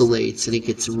oscillates, and it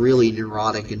gets really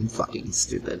neurotic and fucking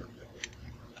stupid.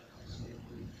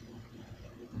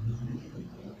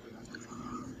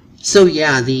 So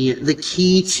yeah, the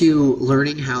key to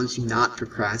learning how to not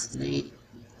procrastinate,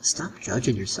 stop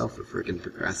judging yourself for freaking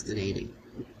procrastinating.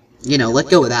 You know, let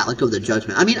go of that, let go of the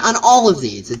judgment. I mean, on all of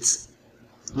these, it's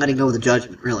letting go of the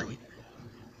judgment, really.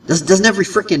 Doesn't every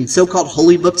frickin' so-called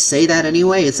holy book say that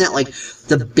anyway? Isn't that, like,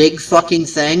 the big fucking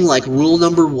thing? Like, rule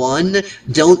number 1,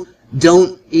 don't,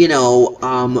 you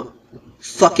know,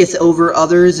 fucketh over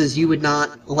others as you would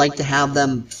not like to have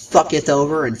them fucketh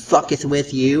over and fucketh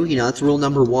with you. You know, that's rule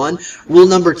number 1. Rule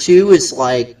number 2 is,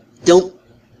 like, don't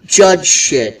judge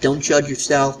shit. Don't judge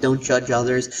yourself. Don't judge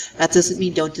others. That doesn't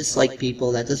mean don't dislike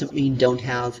people. That doesn't mean don't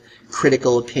have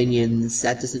critical opinions.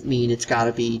 That doesn't mean it's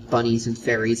gotta be bunnies and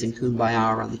fairies and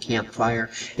kumbaya around the campfire.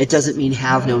 It doesn't mean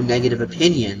have no negative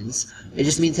opinions. It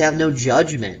just means have no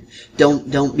judgment.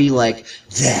 Don't be like,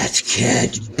 that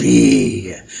can't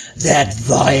be. That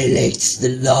violates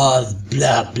the law of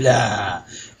blah blah.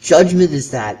 Judgment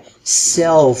is that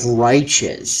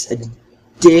self-righteous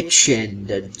addiction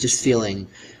to just feeling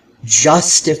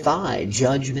Justified,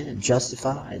 judgment,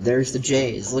 justified. There's the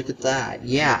J's. Look at that.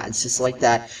 Yeah, it's just like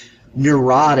that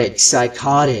neurotic,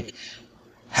 psychotic.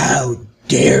 How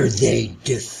dare they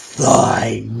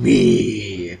defy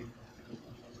me?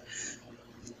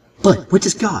 But what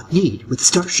does God need with the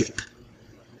starship?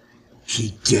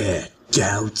 He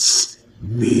doubts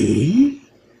me?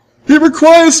 He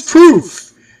requires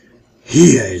proof.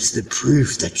 Here is the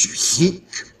proof that you seek.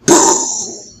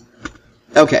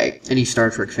 Okay, any Star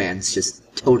Trek fans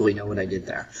just totally know what I did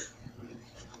there.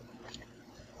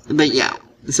 But yeah,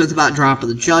 so it's about drop of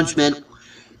the judgment.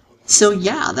 So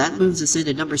yeah, that moves us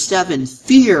into number 7,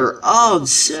 fear of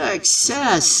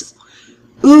success.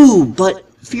 Ooh, but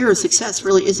fear of success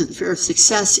really isn't fear of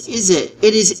success, is it?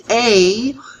 It is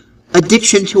A,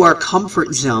 addiction to our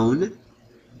comfort zone.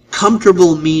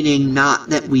 Comfortable meaning not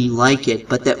that we like it,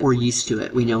 but that we're used to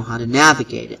it. We know how to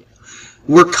navigate it.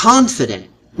 We're confident.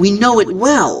 We know it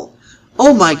well.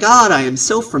 Oh my God, I am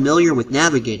so familiar with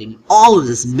navigating all of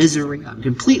this misery. I'm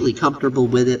completely comfortable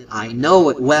with it. I know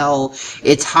it well.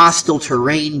 It's hostile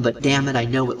terrain, but damn it, I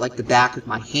know it like the back of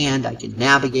my hand. I can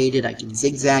navigate it. I can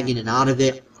zigzag in and out of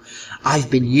it.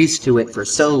 I've been used to it for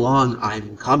so long,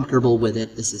 I'm comfortable with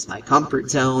it. This is my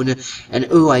comfort zone.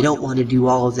 And ooh, I don't want to do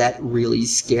all of that really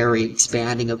scary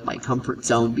expanding of my comfort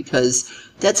zone because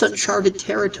that's uncharted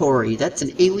territory. That's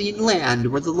an alien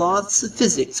land where the laws of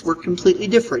physics work completely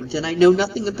different and I know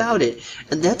nothing about it.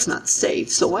 And that's not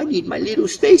safe, so I need my little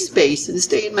space base and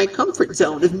stay in my comfort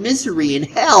zone of misery and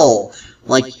hell.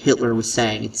 Like Hitler was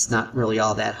saying, it's not really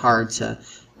all that hard to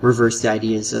reverse the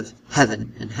ideas of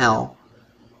heaven and hell.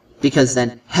 Because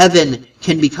then heaven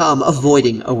can become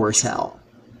avoiding a worse hell.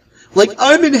 Like,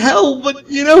 I'm in hell, but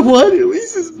you know what? At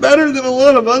least it's better than a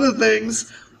lot of other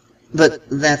things. But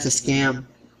that's a scam.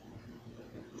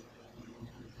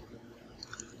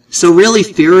 So really,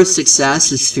 fear of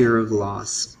success is fear of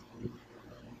loss.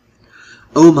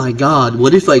 Oh my God,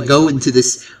 what if I go into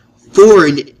this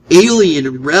foreign,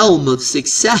 alien realm of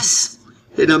success?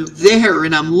 And I'm there,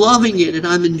 and I'm loving it, and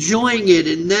I'm enjoying it,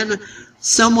 and then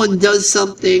someone does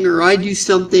something, or I do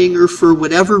something, or for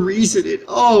whatever reason it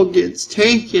all gets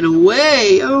taken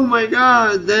away. Oh my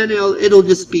God, then it'll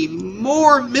just be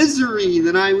more misery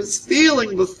than I was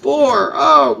feeling before.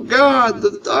 Oh God,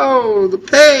 the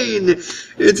pain.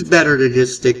 It's better to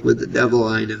just stick with the devil,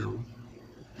 I know.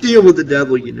 Deal with the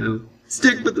devil, you know.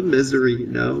 Stick with the misery, you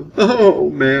know. Oh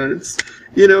man, it's,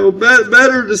 you know,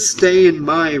 better to stay in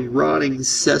my rotting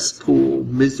cesspool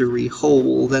misery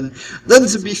hole than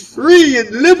to be free and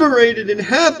liberated and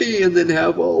happy and then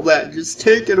have all that just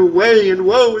taken away and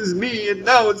woe is me and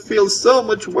now it feels so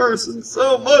much worse and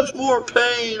so much more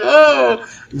pain. Oh,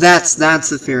 that's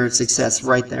the fear of success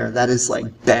right there. That is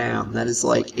like bam. That is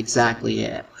like exactly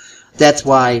it. That's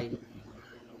why,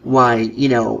 you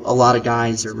know, a lot of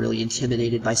guys are really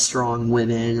intimidated by strong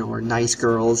women or nice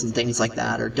girls and things like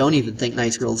that, or don't even think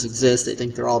nice girls exist. They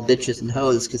think they're all bitches and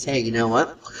hoes, because, hey, you know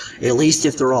what? At least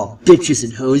if they're all bitches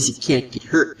and hoes, you can't get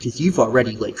hurt, because you've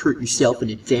already, like, hurt yourself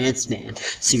in advance, man.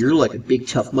 So you're like a big,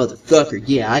 tough motherfucker.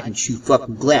 Yeah, I can shoot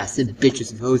fucking glass, and the bitches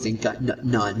and hoes ain't got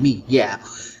nothing on me. Yeah.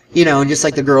 You know, and just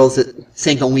like the girls that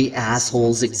think only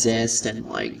assholes exist and,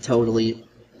 like, totally,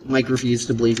 like, refuse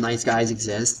to believe nice guys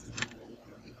exist.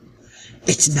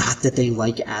 It's not that they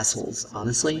like assholes,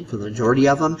 honestly, for the majority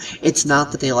of them. It's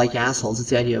not that they like assholes.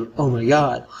 It's the idea of, oh my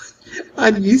God,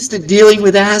 I'm used to dealing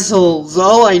with assholes.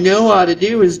 All I know how to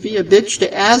do is be a bitch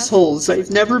to assholes.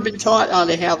 I've never been taught how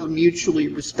to have a mutually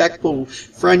respectful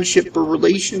friendship or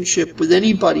relationship with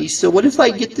anybody. So what if I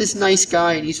get this nice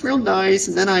guy and he's real nice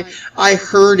and then I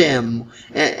hurt him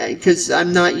because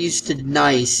I'm not used to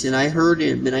nice and I hurt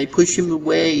him and I push him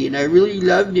away and I really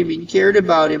loved him and cared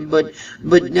about him, but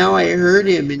now I hurt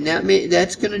him and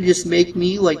that's gonna just make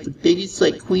me like the biggest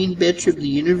like queen bitch of the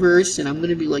universe and I'm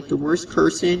gonna be like the worst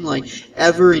person like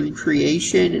ever in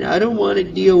creation, and I don't want to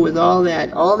deal with all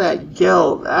that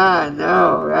guilt.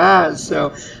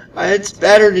 So it's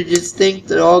better to just think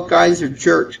that all guys are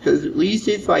jerks, because at least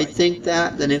if I think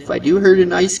that, then if I do hurt a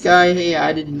nice guy, hey,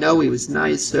 I didn't know he was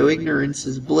nice, so ignorance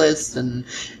is bliss, and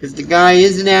if the guy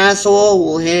is an asshole,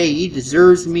 well, hey, he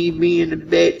deserves me being a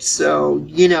bitch, so,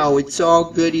 you know, it's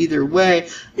all good either way.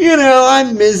 You know,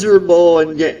 I'm miserable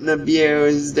and getting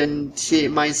abused, and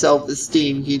my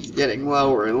self-esteem keeps getting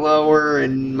lower and lower,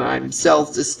 and I'm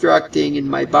self-destructing, and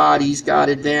my body's got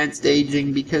advanced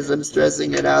aging because I'm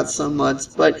stressing it out so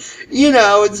much, but, you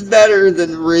know, it's better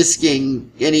than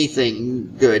risking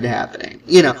anything good happening,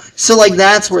 you know, so, like,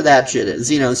 that's where that shit is,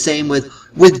 you know, same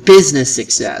with business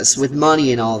success, with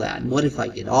money and all that, and what if I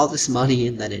get all this money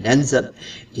and then it ends up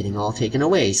getting all taken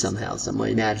away somehow, some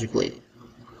way, magically?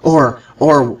 Or,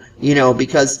 you know,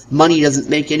 because money doesn't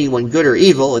make anyone good or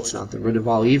evil, it's not the root of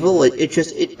all evil,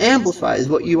 it amplifies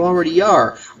what you already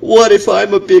are. What if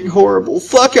I'm a big horrible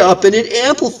fuck up and it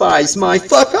amplifies my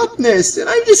fuck upness and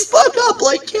I just fuck up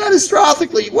like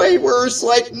catastrophically way worse,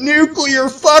 like nuclear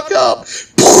fuck up.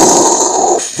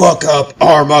 Fuck up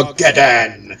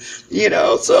Armageddon. You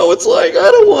know, so it's like,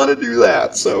 I don't want to do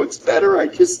that, so it's better I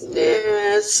just,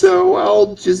 so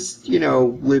I'll just, you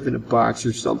know, live in a box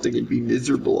or something and be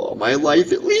miserable all my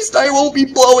life. At least I won't be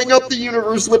blowing up the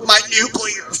universe with my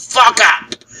nuclear fuck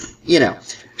up. You know,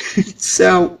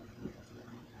 so,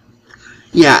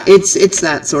 yeah, it's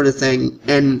that sort of thing.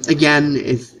 And again,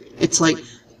 if it's like,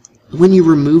 when you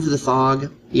remove the fog,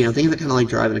 you know, think of it kind of like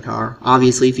driving a car.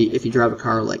 Obviously, if you drive a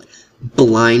car like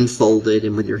blindfolded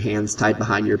and with your hands tied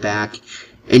behind your back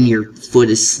and your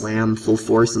foot is slammed full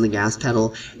force on the gas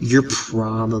pedal, you're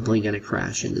probably going to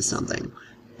crash into something.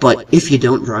 But if you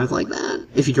don't drive like that,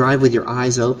 if you drive with your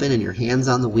eyes open and your hands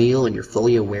on the wheel and you're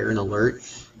fully aware and alert,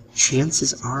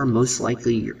 chances are most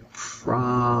likely you're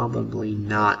probably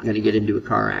not going to get into a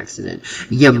car accident.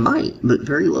 You might, but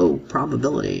very low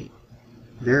probability.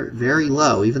 Very, very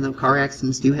low. Even though car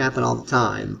accidents do happen all the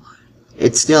time,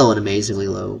 it's still an amazingly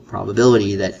low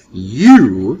probability that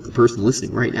you, the person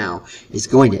listening right now, is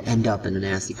going to end up in a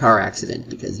nasty car accident,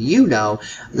 because you know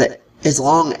that as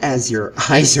long as your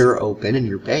eyes are open and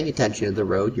you're paying attention to the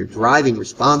road, you're driving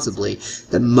responsibly,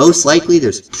 then most likely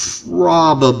there's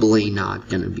probably not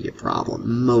going to be a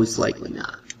problem. Most likely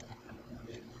not.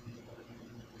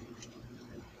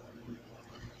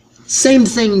 Same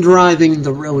thing driving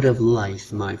the road of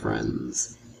life, my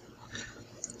friends.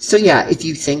 So yeah, if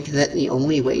you think that the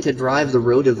only way to drive the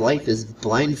road of life is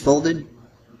blindfolded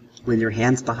with your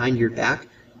hands behind your back,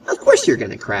 of course you're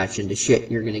going to crash into shit,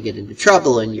 you're going to get into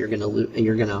trouble, and you're going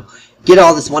to get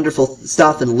all this wonderful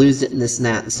stuff and lose it and this and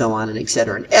that and so on and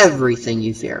etc. and everything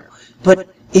you fear. But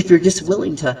if you're just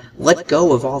willing to let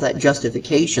go of all that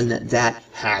justification that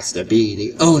has to be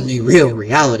the only real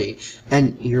reality,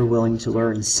 and you're willing to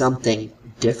learn something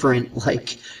different,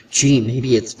 like, gee,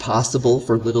 maybe it's possible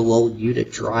for little old you to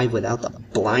drive without the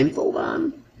blindfold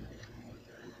on,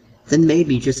 then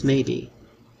maybe, just maybe,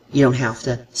 you don't have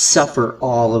to suffer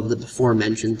all of the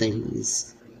before-mentioned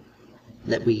things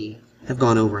that we have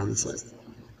gone over on this list.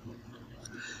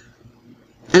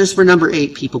 And as for number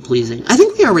 8, people-pleasing, I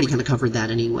think we already kind of covered that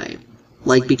anyway.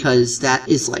 Like, because that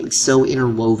is, like, so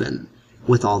interwoven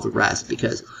with all the rest.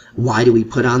 Because why do we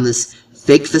put on this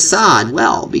fake facade?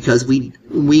 Well, because we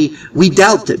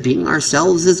doubt that being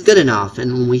ourselves is good enough,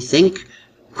 and we think,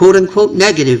 quote-unquote,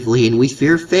 negatively, and we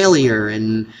fear failure,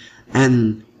 and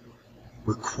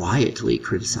we're quietly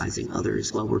criticizing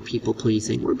others while we're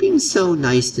people-pleasing. We're being so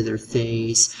nice to their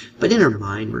face, but in our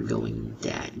mind we're going,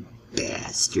 that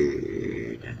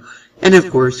bastard. And of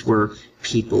course we're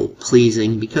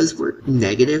people-pleasing because we're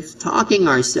negative talking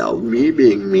ourselves. Me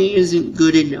being me isn't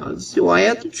good enough, so I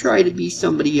have to try to be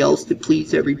somebody else to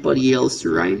please everybody else,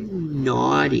 or I'm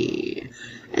naughty.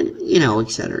 And, you know,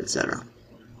 etc., etc.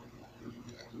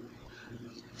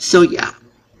 So yeah.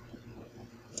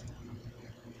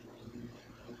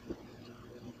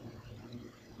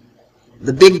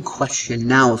 The big question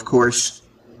now, of course,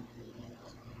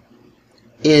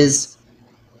 is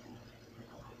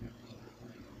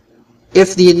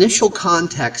if the initial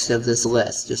context of this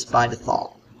list, just by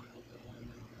default,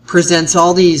 presents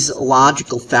all these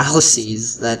logical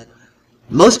fallacies that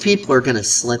most people are going to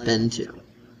slip into.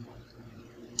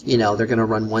 You know, they're going to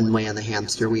run one way on the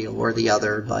hamster wheel or the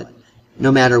other, but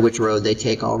no matter which road they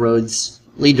take, all roads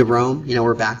lead to Rome. You know,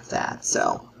 we're back to that,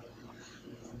 so.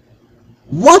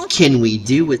 What can we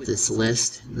do with this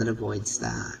list that avoids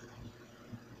that?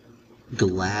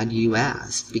 Glad you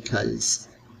asked, because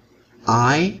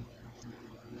I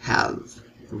have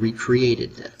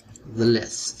recreated the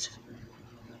list.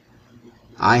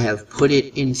 I have put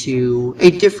it into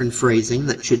a different phrasing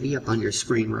that should be up on your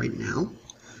screen right now.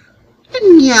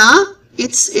 And yeah,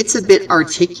 it's a bit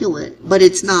articulate, but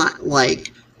it's not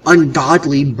like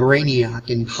ungodly brainiac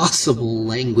impossible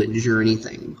language or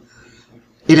anything.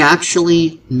 It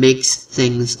actually makes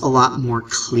things a lot more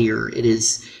clear. It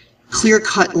is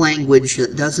clear-cut language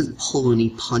that doesn't pull any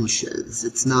punches.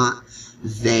 It's not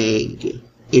vague.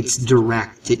 It's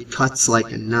direct. It cuts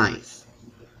like a knife.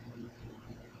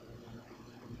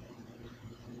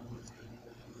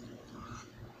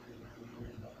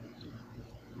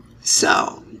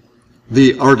 So,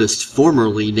 the artist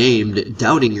formerly named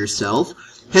Doubting Yourself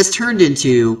has turned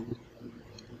into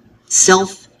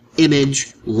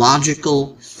self-image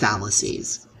logical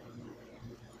fallacies.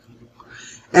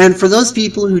 And for those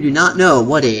people who do not know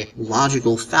what a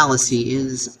logical fallacy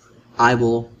is, I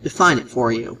will define it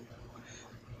for you.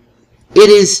 It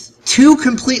is two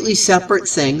completely separate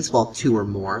things, well, two or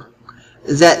more,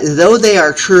 that though they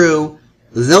are true,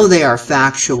 though they are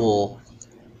factual,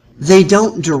 they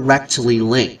don't directly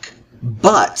link.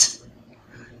 But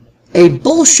a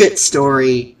bullshit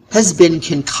story has been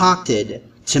concocted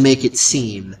to make it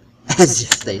seem as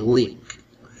if they link.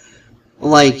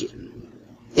 Like,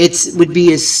 it would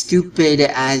be as stupid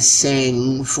as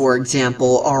saying, for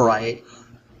example, alright,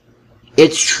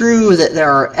 it's true that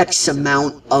there are X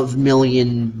amount of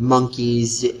million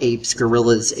monkeys, apes,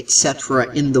 gorillas, etc.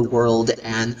 in the world,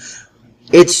 and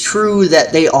it's true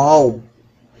that they all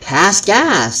pass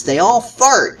gas, they all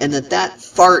fart, and that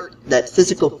fart, that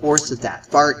physical force of that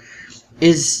fart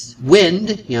is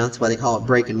wind. You know, that's why they call it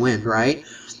breaking wind, right?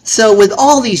 So with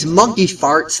all these monkey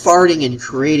farts farting and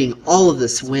creating all of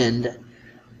this wind,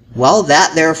 well,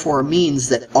 that therefore means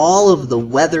that all of the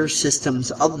weather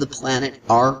systems of the planet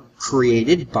are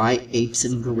created by apes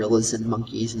and gorillas and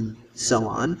monkeys and so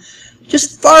on.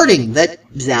 Just farting.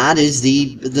 That is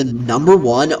the number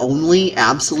one, only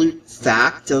absolute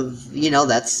fact of, you know,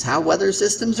 that's how weather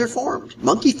systems are formed.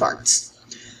 Monkey farts.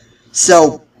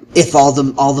 So if all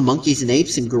the monkeys and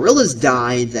apes and gorillas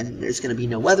die, then there's going to be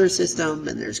no weather system,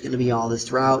 and there's going to be all this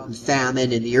drought and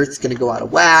famine, and the Earth's going to go out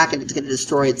of whack, and it's going to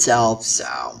destroy itself.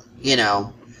 So, you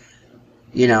know,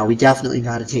 we definitely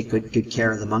got to take good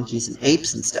care of the monkeys and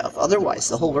apes and stuff. Otherwise,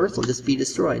 the whole Earth will just be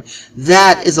destroyed.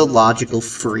 That is a logical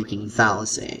freaking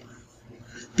fallacy.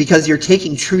 Because you're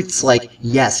taking truths like,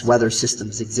 yes, weather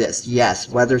systems exist. Yes,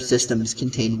 weather systems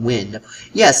contain wind.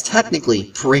 Yes,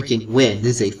 technically, breaking wind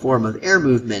is a form of air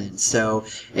movement. So,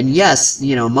 and yes,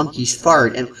 you know, monkeys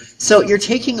fart. And so you're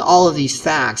taking all of these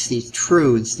facts, these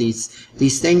truths,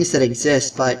 these things that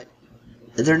exist, but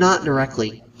they're not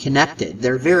directly connected.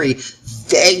 They're very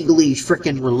vaguely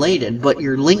frickin' related, but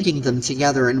you're linking them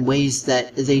together in ways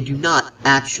that they do not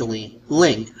actually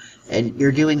link. And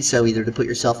you're doing so either to put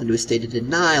yourself into a state of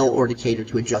denial or to cater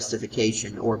to a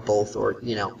justification, or both, or,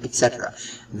 you know, etc.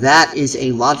 That is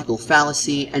a logical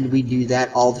fallacy, and we do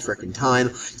that all the frickin' time,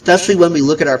 especially when we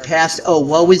look at our past. Oh,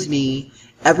 woe is me.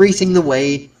 Everything the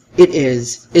way it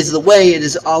is the way it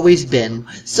has always been.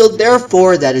 So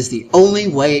therefore, that is the only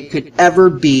way it could ever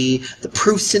be. The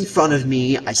proof's in front of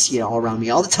me. I see it all around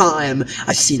me all the time.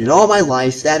 I've seen it all my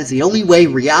life. That is the only way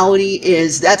reality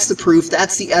is. That's the proof.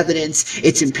 That's the evidence.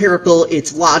 It's empirical.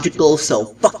 It's logical. So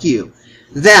fuck you.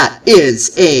 That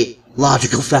is a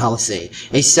logical fallacy.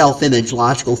 A self-image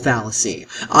logical fallacy.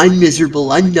 I'm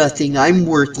miserable. I'm nothing. I'm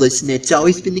worthless. And it's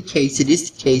always been the case. It is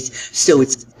the case. So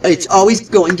it's always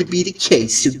going to be the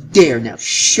case. So there, now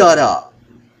shut up.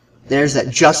 There's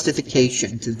that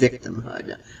justification to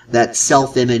victimhood. That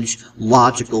self-image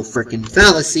logical frickin'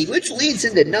 fallacy, which leads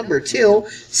into number 2,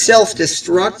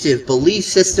 self-destructive belief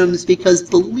systems, because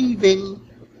believing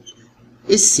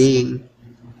is seeing,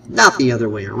 not the other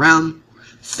way around.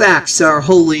 Facts are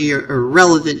wholly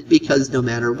irrelevant because no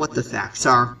matter what the facts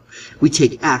are, we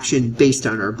take action based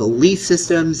on our belief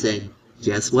systems, and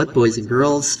guess what, boys and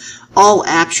girls? All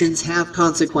actions have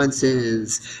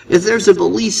consequences. If there's a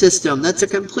belief system that's a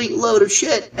complete load of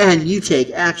shit, and you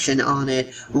take action on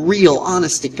it, real,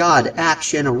 honest-to-God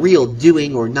action, a real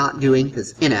doing or not doing,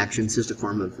 because inaction is just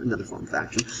another form of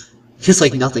action. Just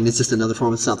like nothing is just another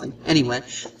form of something. Anyway,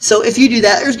 so if you do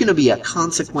that, there's going to be a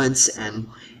consequence, and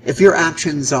if your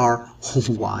actions are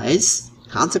wise,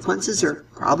 consequences are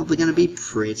probably going to be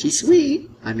pretty sweet.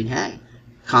 I mean, hey,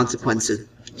 consequence of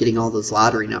getting all those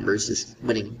lottery numbers is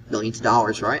winning millions of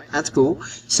dollars, right? That's cool.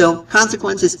 So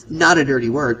consequence is not a dirty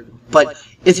word, but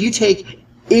if you take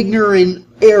ignorant,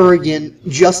 arrogant,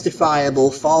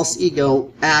 justifiable, false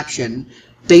ego action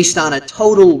based on a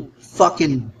total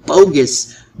fucking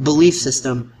bogus belief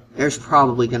system, there's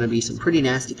probably going to be some pretty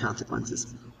nasty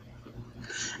consequences.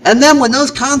 And then when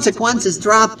those consequences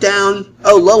drop down,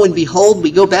 oh, lo and behold, we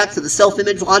go back to the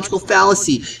self-image logical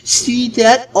fallacy. See,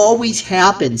 that always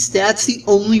happens. That's the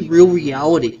only real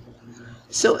reality.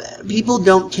 So people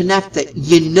don't connect that,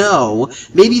 you know,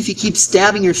 maybe if you keep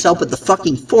stabbing yourself with the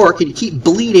fucking fork and you keep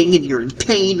bleeding and you're in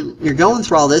pain and you're going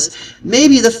through all this,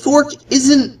 maybe the fork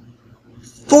isn't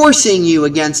forcing you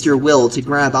against your will to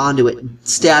grab onto it and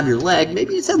stab your leg.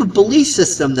 Maybe you just have a belief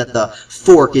system that the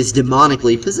fork is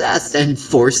demonically possessed and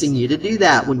forcing you to do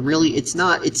that, when really it's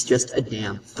not. It's just a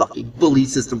damn fucking belief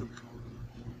system.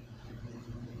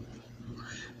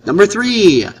 Number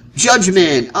 3,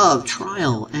 judgment of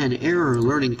trial and error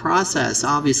learning process.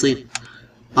 Obviously,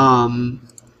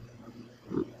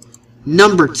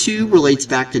 number 2 relates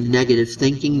back to negative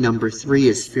thinking. Number 3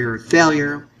 is fear of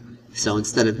failure. So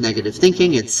instead of negative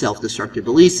thinking, it's self-destructive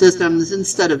belief systems.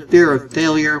 Instead of fear of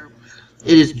failure,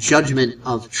 It is judgment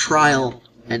of trial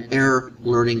and error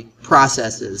learning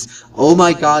processes. Oh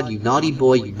my God, you naughty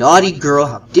boy, you naughty girl,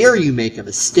 how dare you make a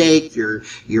mistake, you're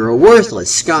a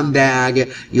worthless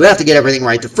scumbag, you have to get everything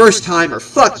right the first time, or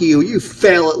fuck you, you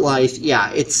fail at life.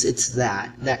 Yeah, it's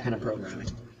that kind of programming.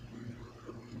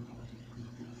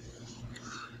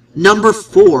 Number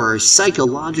 4,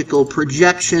 psychological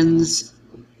projections,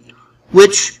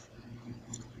 which,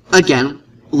 again,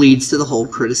 leads to the whole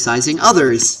criticizing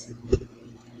others.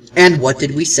 And what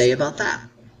did we say about that?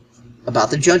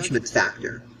 About the judgment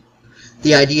factor.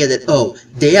 The idea that, oh,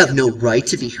 they have no right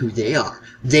to be who they are.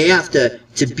 They have to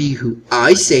be who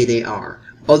I say they are.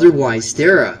 Otherwise,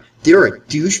 they're a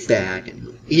douchebag,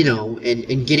 and, you know,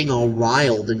 and getting all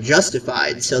riled and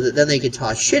justified, so that then they can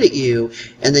toss shit at you,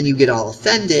 and then you get all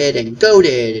offended and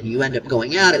goated, and you end up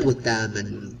going at it with them,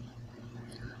 and,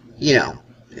 you know,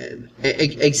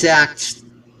 exact,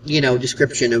 you know,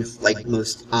 description of, like,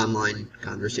 most online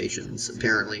conversations,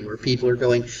 apparently, where people are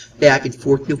going back and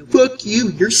forth. No, fuck you,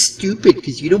 you're stupid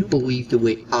because you don't believe the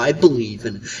way I believe,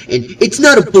 and it's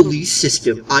not a belief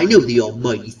system. I know the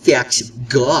almighty facts of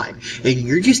God, and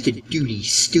you're just a duty,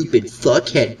 stupid,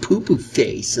 fuckhead, poo-poo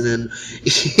face. And then,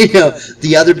 you know,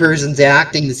 the other person's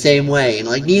acting the same way, and,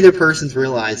 like, neither person's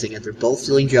realizing it. They're both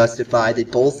feeling justified. They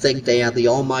both think they have the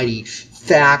almighty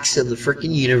facts of the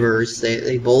freaking universe.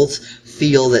 They both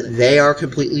feel that they are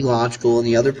completely logical and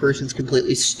the other person's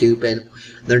completely stupid.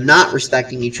 They're not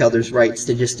respecting each other's rights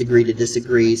to just agree to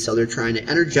disagree, so they're trying to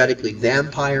energetically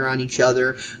vampire on each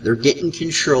other. They're getting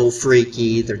control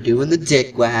freaky. They're doing the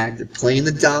dick wag. They're playing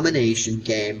the domination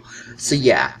game. So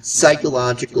yeah,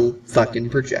 psychological fucking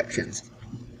projections.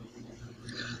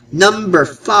 Number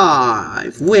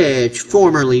 5, which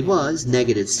formerly was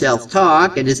negative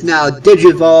self-talk and is now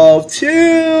digivolved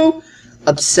to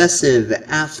obsessive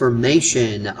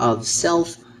affirmation of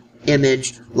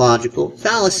self-image logical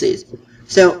fallacies.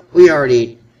 So we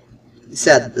already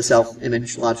said that the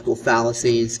self-image logical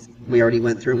fallacies, we already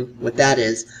went through what that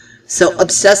is. So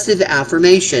obsessive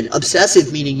affirmation,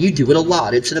 obsessive meaning you do it a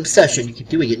lot. It's an obsession. You keep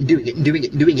doing it and doing it and doing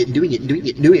it and doing it and doing it and doing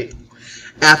it and doing it.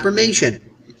 Affirmation,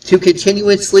 to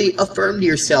continuously affirm to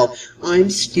yourself,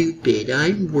 I'm stupid,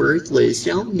 I'm worthless,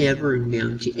 I'll never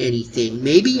amount to anything,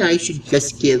 maybe I should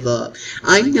just give up,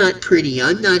 I'm not pretty,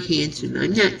 I'm not handsome,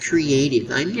 I'm not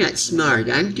creative, I'm not smart,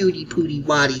 I'm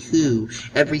duty-pooty-waddy-hoo,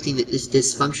 everything that this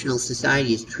dysfunctional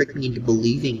society has tricked me into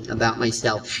believing about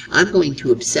myself. I'm going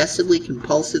to obsessively,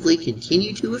 compulsively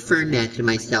continue to affirm that to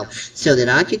myself, so that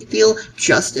I could feel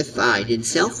justified and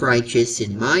self-righteous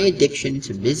in my addiction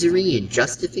to misery and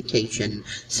justification,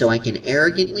 so I can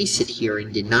arrogantly sit here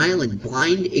in denial and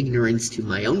blind ignorance to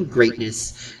my own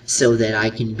greatness, so that I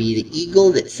can be the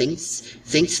eagle that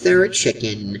thinks they're a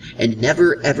chicken and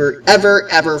never, ever, ever,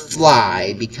 ever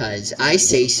fly, because I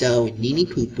say so, and Nini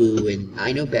poo-poo, and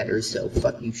I know better, so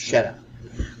fuck you, shut up.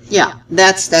 Yeah,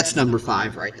 that's number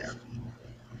 5 right there.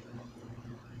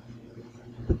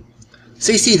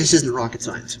 So you see, this isn't rocket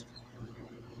science.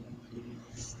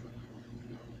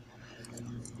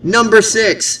 Number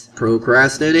 6,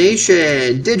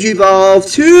 procrastination,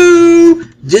 digivolve to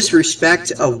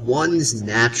disrespect of one's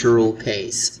natural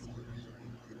pace.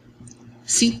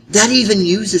 See, that even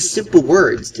uses simple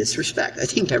words, disrespect. I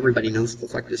think everybody knows what the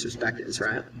fuck disrespect is,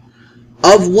 right?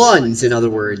 Of one's, in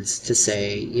other words, to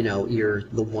say, you know, you're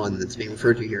the one that's being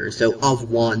referred to here. So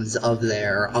of one's, of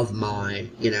their, of my,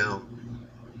 you know.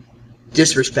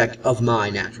 Disrespect of my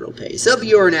natural pace, of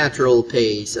your natural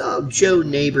pace, of Joe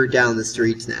neighbor down the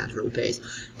street's natural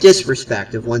pace.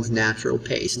 Disrespect of one's natural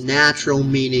pace. Natural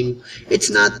meaning it's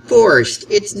not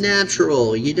forced, it's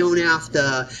natural. You don't have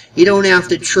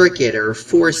to trick it or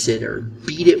force it or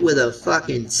beat it with a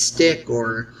fucking stick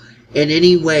or in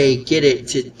any way get it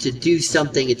to do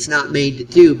something it's not made to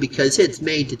do, because it's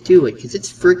made to do it, because it's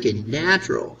freaking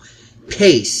natural.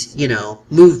 Pace, you know,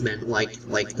 movement, like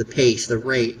the pace, the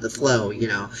rate, the flow, you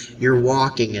know, you're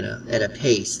walking at a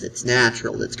pace that's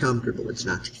natural, that's comfortable, it's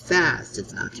not too fast,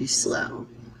 it's not too slow,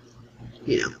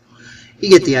 you know, you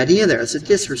get the idea there. So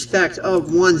disrespect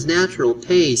of one's natural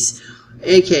pace,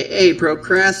 aka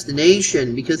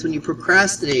procrastination, because when you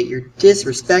procrastinate, you're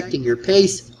disrespecting your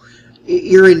pace,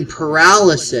 you're in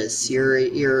paralysis,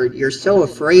 you're so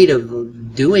afraid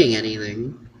of doing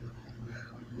anything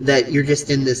that you're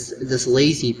just in this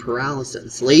lazy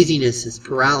paralysis. Laziness is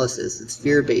paralysis. It's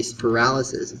fear-based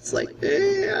paralysis. It's like,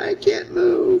 I can't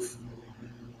move.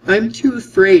 I'm too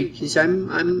afraid because I'm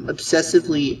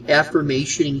obsessively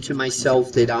affirmationing to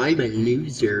myself that I'm a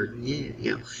loser. Yeah,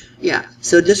 you know. Yeah.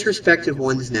 So disrespect of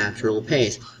one's natural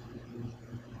pace.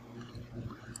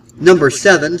 Number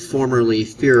 7, formerly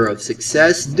fear of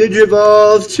success,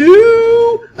 digivolve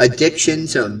to addiction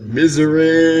to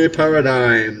misery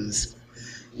paradigms.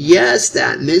 Yes,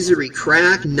 that misery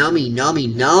crack,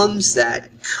 nums, that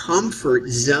comfort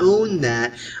zone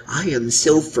that I am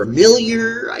so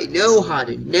familiar, I know how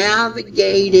to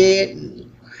navigate it,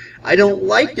 and I don't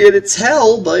like it, it's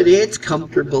hell, but it's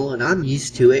comfortable, and I'm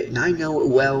used to it, and I know it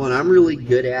well, and I'm really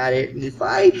good at it, and if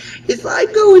I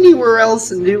go anywhere else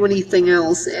and do anything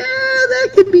else, that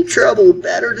could be trouble.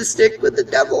 Better to stick with the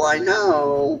devil I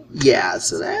know. Yeah,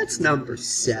 so that's number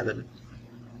 7.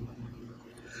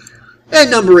 And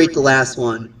number 8, the last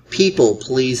one,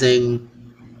 people-pleasing.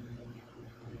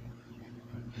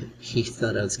 You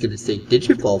thought I was going to say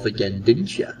Digivolve again,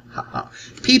 didn't you?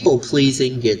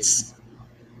 People-pleasing gets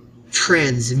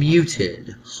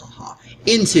transmuted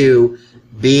into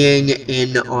being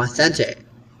inauthentic.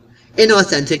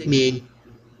 Inauthentic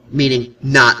meaning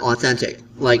not authentic.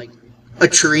 Like, a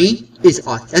tree is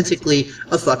authentically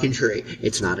a fucking tree.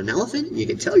 It's not an elephant. You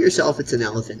can tell yourself it's an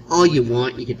elephant all you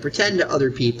want. You can pretend to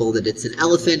other people that it's an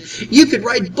elephant. You could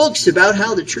write books about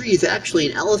how the tree is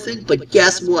actually an elephant, but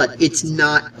guess what? It's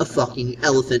not a fucking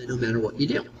elephant no matter what you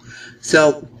do.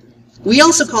 So, we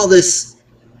also call this,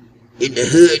 in the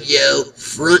hood, yo,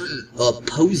 frontin' or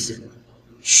posing.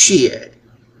 Shit.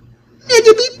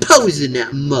 Nigga be posing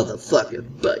that motherfucker,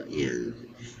 but, yeah.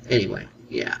 Anyway.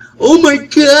 Yeah. Oh my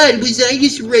god, was I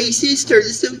just racist? Are the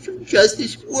social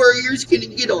justice warriors gonna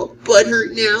get all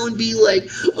butthurt now and be like,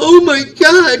 oh my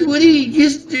god, what did he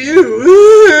just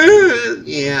do?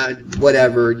 Yeah,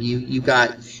 whatever. You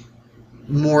got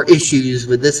more issues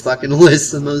with this fucking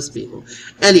list than most people.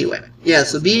 Anyway, yeah,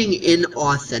 so being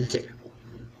inauthentic.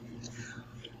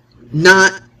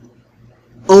 Not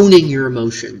owning your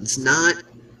emotions, not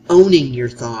owning your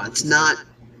thoughts, not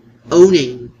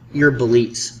owning your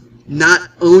beliefs. Not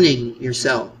owning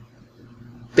yourself.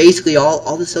 Basically,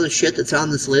 all this other shit that's on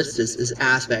this list is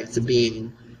aspects of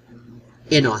being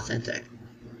inauthentic.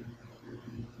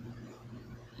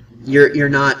 You're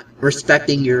not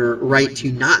respecting your right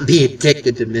to not be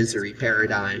addicted to misery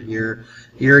paradigm. You're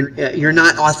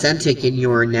not authentic in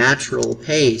your natural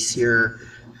pace. You're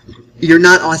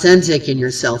not authentic in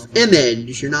your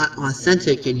self-image. You're not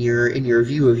authentic in your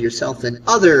view of yourself and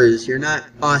others. You're not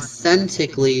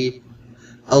authentically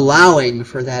allowing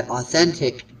for that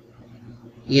authentic,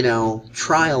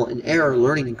 trial and error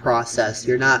learning process.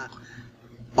 You're not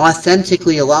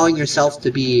authentically allowing yourself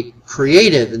to be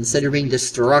creative instead of being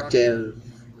destructive.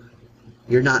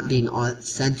 You're not being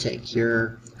authentic.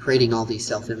 You're creating all these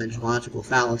self-image logical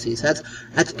fallacies.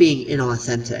 That's being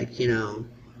inauthentic,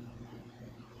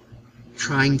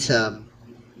 Trying to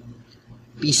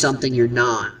be something you're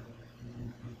not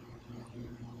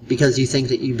because you think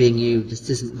that you being you just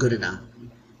isn't good enough.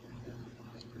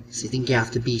 So you think you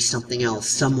have to be something else,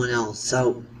 someone else.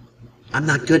 So I'm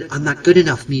not good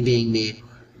enough me being me.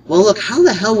 Well, look, how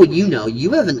the hell would you know?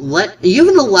 You haven't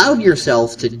allowed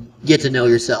yourself to get to know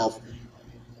yourself.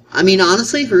 I mean,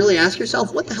 honestly, if you really ask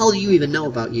yourself, what the hell do you even know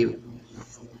about you?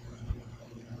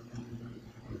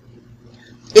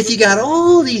 If you got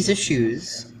all these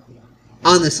issues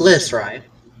on this list, right,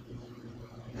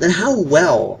 then how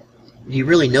well do you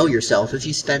really know yourself if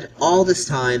you spend all this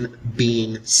time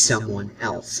being someone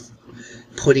else?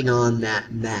 Putting on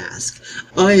that mask.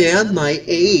 I am my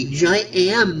age. I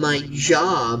am my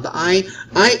job. I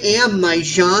am my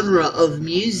genre of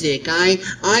music. I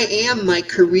am my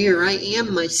career. I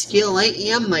am my skill. I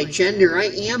am my gender. I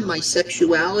am my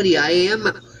sexuality. I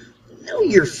am... No,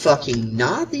 you're fucking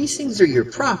not. These things are your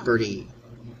property.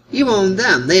 You own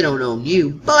them. They don't own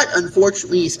you. But,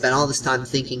 unfortunately, you spend all this time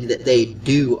thinking that they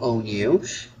do own you,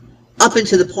 up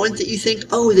until the point that you think,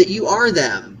 oh, that you are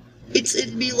them.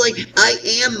 It'd be like, I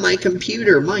am my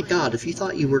computer. My God, if you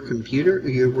thought you were computer,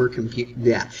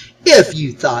 yeah. If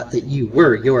you thought that you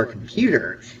were your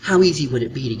computer, how easy would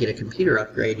it be to get a computer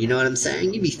upgrade? You know what I'm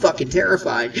saying? You'd be fucking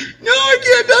terrified. No, I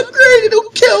can't upgrade. It'll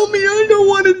kill me. I don't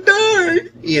want to die.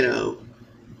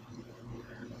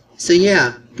 So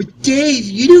yeah. But Dave,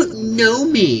 you don't know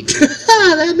me.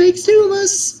 That makes two of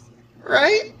us,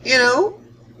 right?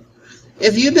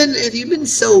 If you've been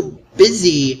so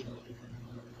busy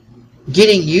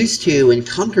getting used to and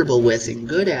comfortable with and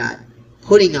good at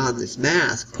putting on this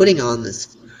mask, putting on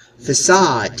this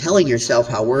facade, telling yourself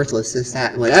how worthless this,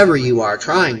 that, and whatever you are,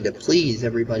 trying to please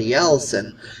everybody else,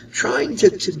 and trying to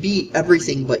be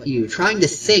everything but you, trying to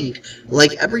think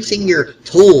like everything you're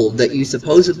told that you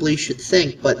supposedly should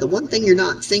think, but the one thing you're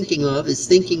not thinking of is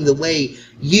thinking the way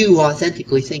you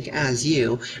authentically think as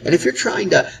you. And if you're trying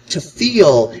to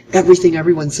feel everything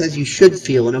everyone says you should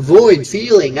feel and avoid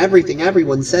feeling everything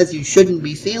everyone says you shouldn't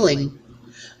be feeling,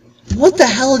 what the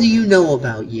hell do you know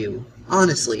about you?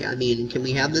 Honestly, I mean, can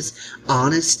we have this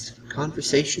honest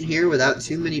conversation here without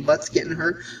too many butts getting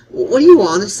hurt? What do you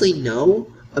honestly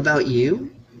know about you?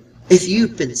 If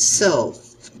you've been so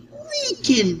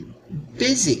freaking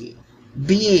busy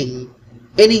being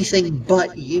anything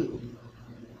but you.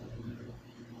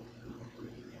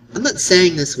 I'm not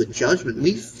saying this with judgment.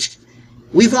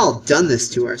 We've all done this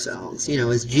to ourselves. You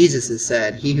know, as Jesus has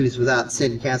said, he who's without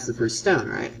sin casts the first stone,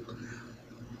 right?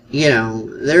 You know,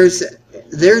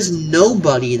 there's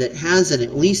nobody that hasn't,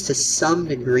 at least to some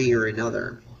degree or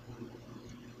another,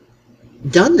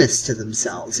 done this to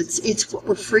themselves. It's what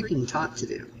we're freaking taught to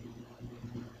do.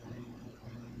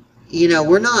 You know,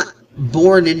 we're not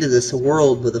born into this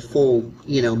world with a full,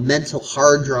 you know, mental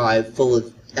hard drive full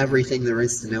of everything there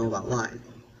is to know about life.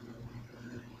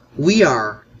 We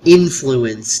are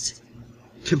influenced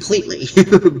completely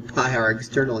by our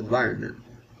external environment.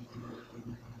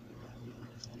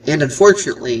 And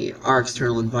unfortunately, our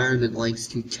external environment likes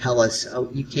to tell us, oh,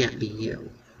 you can't be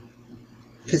you.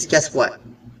 Because guess what?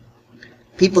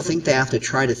 People think they have to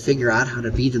try to figure out how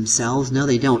to be themselves. No,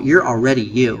 they don't. You're already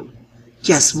you.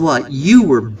 Guess what? You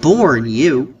were born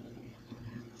you.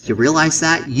 You realize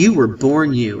that? You were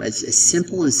born you. As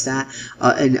simple as that,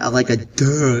 and like a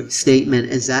duh statement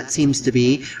as that seems to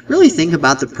be, really think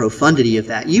about the profundity of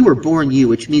that. You were born you,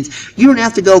 which means you don't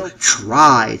have to go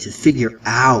try to figure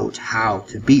out how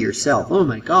to be yourself. Oh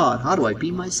my God, how do I be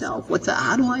myself?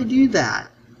 How do I do that?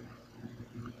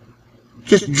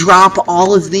 Just drop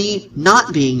all of the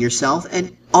not being yourself,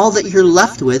 and all that you're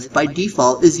left with by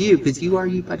default is you, because you are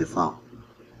you by default.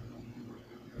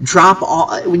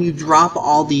 When you drop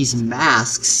all these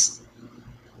masks,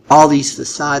 all these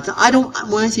facades. When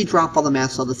I say drop all the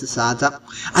masks, all the facades,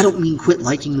 I don't mean quit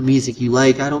liking the music you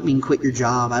like. I don't mean quit your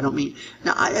job.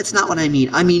 That's not what I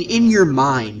mean. I mean in your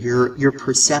mind, your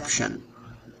perception.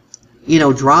 You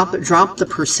know, drop the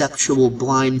perceptual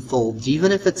blindfolds,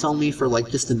 even if it's only for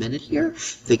like just a minute here.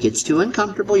 If it gets too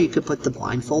uncomfortable, you could put the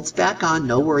blindfolds back on.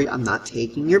 No worry, I'm not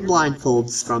taking your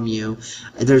blindfolds from you.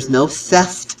 There's no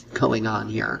theft going on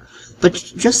here. But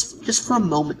just for a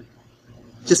moment,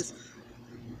 just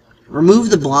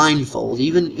remove the blindfold,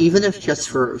 even if just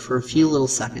for a few little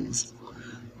seconds.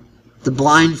 The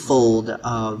blindfold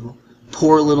of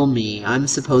poor little me, I'm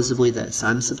supposedly this,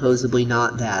 I'm supposedly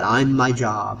not that, I'm my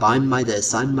job, I'm my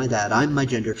this, I'm my that, I'm my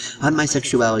gender, I'm my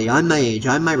sexuality, I'm my age,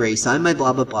 I'm my race, I'm my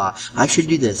blah blah blah, I should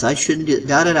do this, I shouldn't do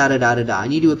da da da da da da da, I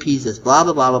need to appease this, blah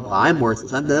blah blah blah blah, I'm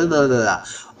worthless, I'm blah blah blah blah.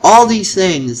 All these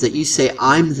things that you say,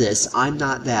 I'm this, I'm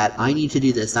not that, I need to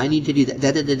do this, I need to do that,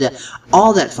 da da da da,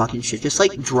 all that fucking shit, just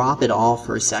like drop it all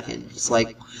for a second,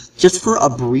 just for a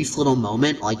brief little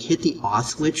moment, like hit the off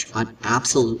switch on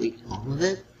absolutely all of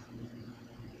it.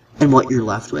 And what you're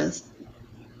left with,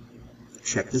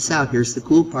 check this out, here's the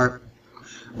cool part.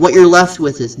 What you're left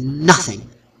with is nothing.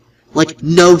 Like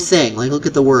no thing. Like look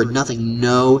at the word, nothing,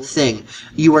 no thing.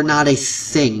 You are not a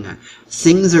thing.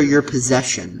 Things are your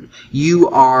possession. You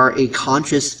are a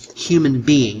conscious human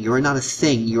being. You are not a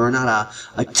thing. You are not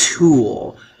a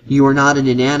tool. You are not an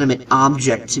inanimate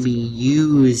object to be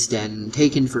used and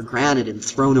taken for granted and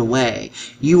thrown away.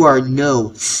 You are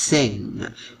no thing.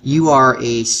 You are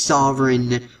a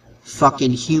sovereign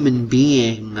fucking human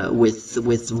being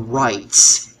with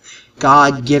rights.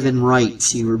 God-given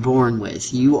rights you were born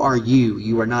with. You are you.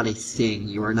 You are not a thing.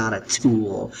 You are not a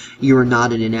tool. You are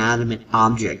not an inanimate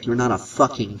object. You are not a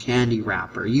fucking candy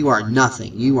wrapper. You are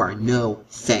nothing. You are no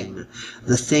thing.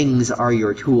 The things are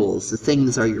your tools. The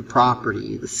things are your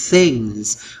property. The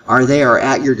things are there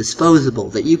at your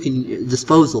disposal that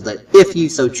if you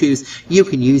so choose, you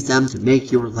can use them to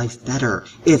make your life better.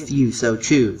 If you so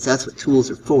choose. That's what tools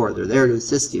are for. They're there to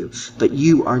assist you. But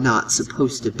you are not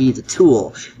supposed to be the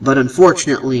tool. But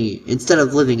unfortunately, instead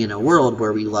of living in a world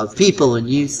where we love people and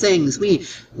use things, we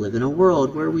live in a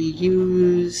world where we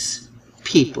use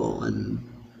people and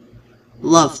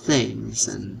love things,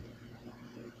 and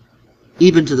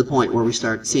even to the point where we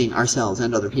start seeing ourselves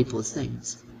and other people as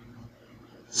things.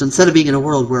 So instead of being in a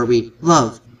world where we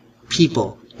love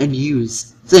people and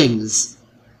use things,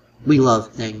 we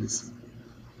love things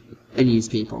and use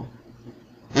people.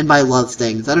 And by love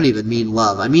things, I don't even mean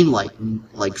love. I mean like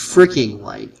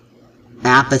freaking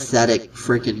apathetic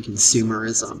freaking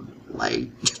consumerism.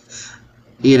 Like,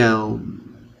 you know,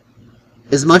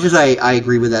 as much as I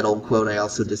agree with that old quote, I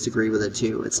also disagree with it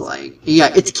too. It's like,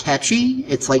 yeah, it's catchy.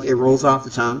 It's like it rolls off the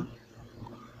tongue.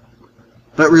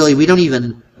 But really, we don't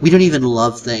even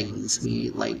love things.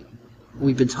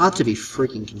 We've been taught to be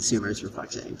freaking consumers, for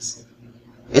fuck's sakes.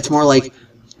 It's more like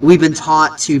we've been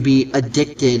taught to be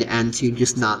addicted and to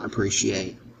just not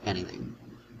appreciate anything.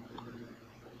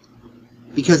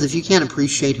 Because if you can't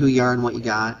appreciate who you are and what you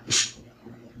got,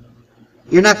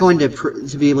 You're not going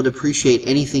to be able to appreciate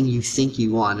anything you think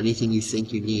you want, anything you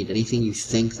think you need, anything you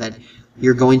think that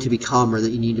you're going to become or that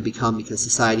you need to become because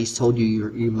society's told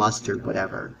you you must or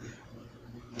whatever.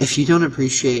 If you don't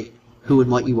appreciate who and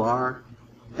what you are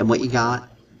and what you got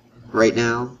right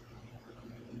now,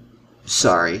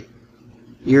 sorry.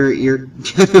 You're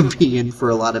going to be in for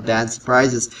a lot of bad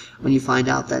surprises when you find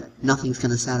out that nothing's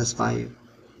going to satisfy you.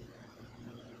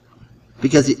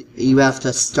 Because you have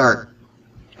to start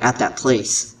at that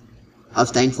place of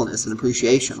thankfulness and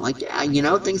appreciation. Like, yeah, you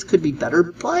know, things could be better,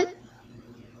 but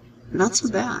they're not so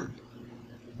bad.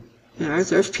 You know,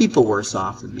 there's people worse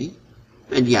off than me.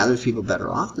 And yeah, there's people better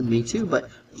off than me too, but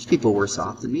there's people worse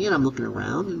off than me, and I'm looking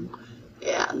around, and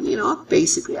yeah, you know,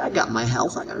 basically, I got my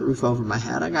health, I got a roof over my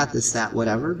head, I got this, that,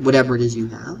 whatever it is you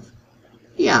have.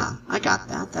 Yeah, I got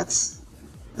that. That's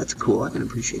cool. I can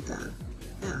appreciate that.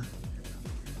 Yeah.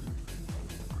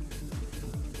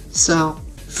 So,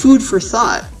 food for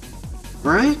thought,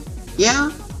 right?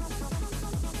 Yeah?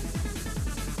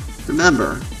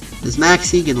 Remember, as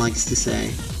Max Egan likes to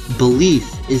say,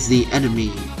 belief is the enemy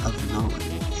of knowledge.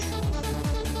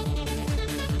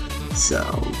 So,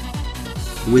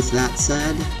 with that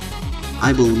said,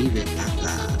 I believe it at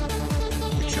that.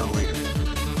 Catch y'all later.